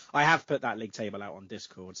 points. I have put that league table out on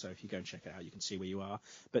Discord, so if you go and check it out, you can see where you are.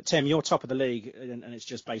 But Tim, you're top of the league, and it's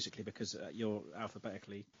just basically because you're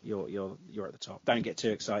alphabetically you're at the top. Don't get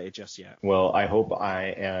too excited just yet. Well, I hope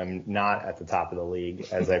I am not at the top of the league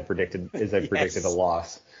as I predicted a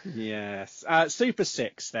loss. Yes. Super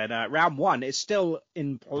 6 then. Round 1 is still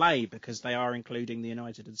in play because they are including the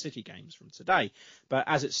United and City games from today. But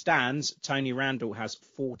as it stands, Tony Randall has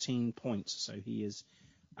 14 points, so he is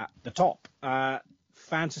at the top.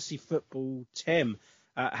 Fantasy football, Tim,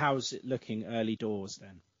 how's it looking early doors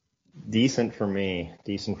then? Decent for me.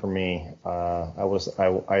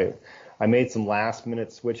 I made some last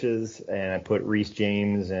minute switches, and I put Reece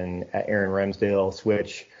James and Aaron Ramsdale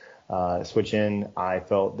switch in. I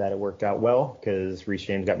felt that it worked out well because Reece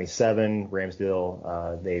James got me 7.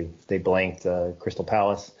 Ramsdale, they blanked Crystal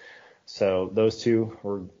Palace. So those two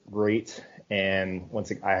were great. And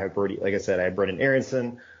once I have like I said, I had Brendan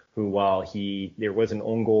Aronson, who while there was an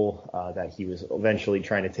own goal that he was eventually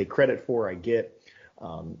trying to take credit for, I get.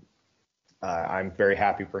 I'm very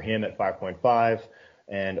happy for him at 5.5.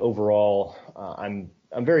 And overall, I'm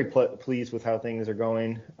very pleased with how things are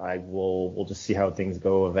going. We'll just see how things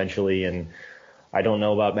go eventually. And I don't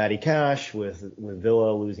know about Matty Cash with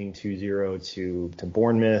Villa losing 2-0 to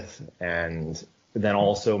Bournemouth, and then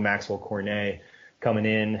also Maxwell Cornet coming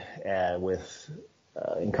in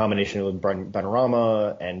in combination with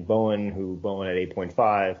Benrahma and Bowen at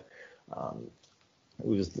 8.5. Who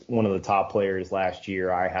was one of the top players last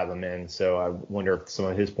year. I have him in, so I wonder if some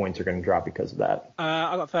of his points are going to drop because of that.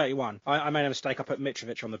 I got 31. I made a mistake. I put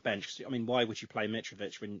Mitrovic on the bench. I mean, why would you play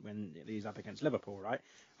Mitrovic when he's up against Liverpool, right?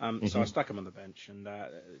 So I stuck him on the bench, and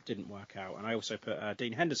it didn't work out. And I also put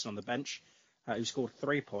Dean Henderson on the bench, who scored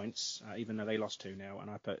 3 points, even though they lost 2-0. And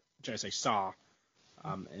I put Jose Sarr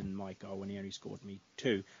in my goal when he only scored me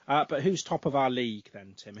 2. But who's top of our league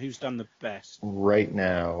then, Tim? Who's done the best? Right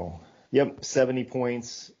now... Yep, 70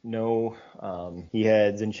 points. No, he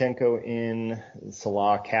had Zinchenko in,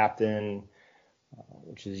 Salah captain,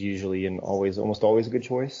 which is usually almost always a good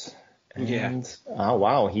choice. And,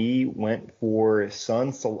 wow, he went for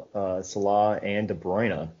Son, Salah, and De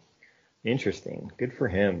Bruyne. Interesting. Good for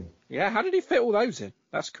him. Yeah, how did he fit all those in?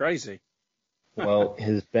 That's crazy. Well,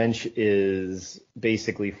 his bench is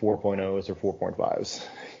basically 4.0s or 4.5s.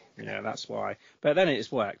 Yeah, that's why. But then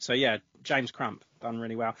it's worked. So, yeah, James Crump done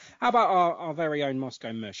really well. How about our very own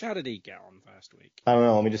Moscow Mush? How did he get on first week? I don't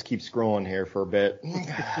know. Let me just keep scrolling here for a bit.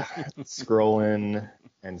 Scrolling.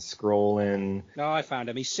 No, I found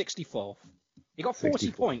him. He's 64th. He got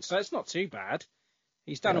 40 points, so it's not too bad.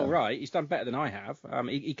 He's done all right. He's done better than I have.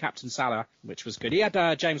 He captained Salah, which was good. He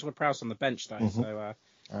had James Ward-Prowse on the bench, though, so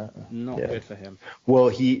not good for him.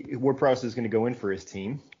 Well, Ward-Prowse is going to go in for his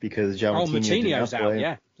team because Moutinho's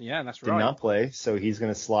out. Yeah, that's right. Did not play, so he's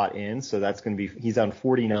going to slot in. So that's going to be he's on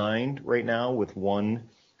 49 right now with 1,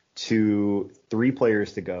 2, 3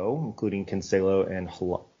 players to go, including Cancelo and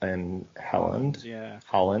Haaland. Yeah.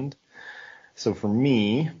 Haaland. So for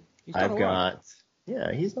me, I've got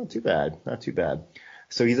he's not too bad.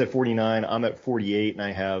 So he's at 49. I'm at 48, and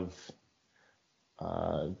I have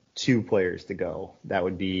 2 players to go. That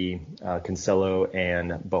would be Cancelo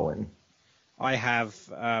and Bowen. I have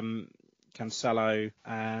Cancelo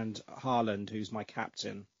and Haaland, who's my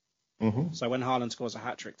captain. Mm-hmm. So when Haaland scores a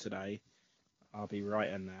hat-trick today, I'll be right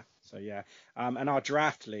in there. So, yeah. And our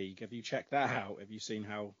draft league, have you checked that out? Have you seen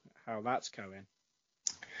how that's going?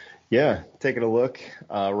 Yeah, taking a look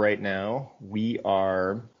right now. We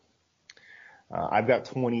are I've got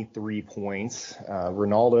 23 points.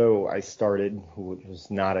 Ronaldo, I started, which was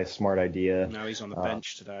not a smart idea. No, he's on the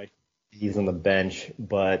bench today. He's on the bench,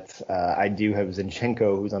 but I do have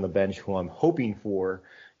Zinchenko, who's on the bench, who I'm hoping for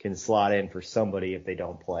can slot in for somebody if they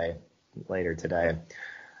don't play later today.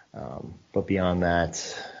 But beyond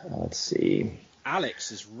that, let's see. Alex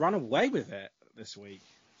has run away with it this week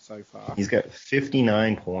so far. He's got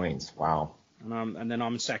 59 points. Wow. And then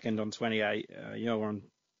I'm second on 28. You're on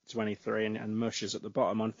 23 and Mush is at the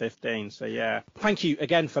bottom on 15. So, yeah. Thank you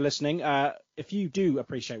again for listening. If you do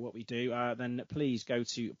appreciate what we do, then please go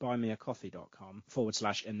to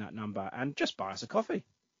buymeacoffee.com/in-that-number and just buy us a coffee.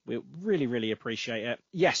 We really, really appreciate it.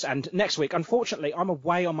 Yes, and next week, unfortunately, I'm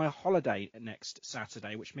away on my holiday next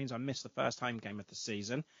Saturday, which means I miss the first home game of the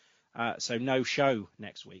season. So no show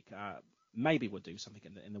next week. Maybe we'll do something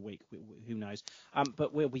in the week. Who knows?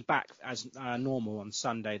 But we'll be back as normal on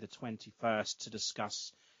Sunday, the 21st, to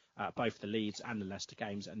discuss both the Leeds and the Leicester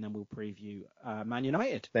games, and then we'll preview Man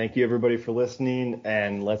United. Thank you, everybody, for listening,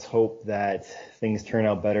 and let's hope that things turn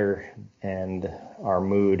out better and our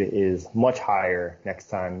mood is much higher next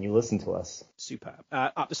time you listen to us. Superb.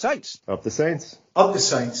 Up the Saints. Up the Saints. Up the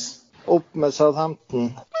Saints. Up med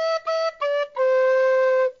Southampton.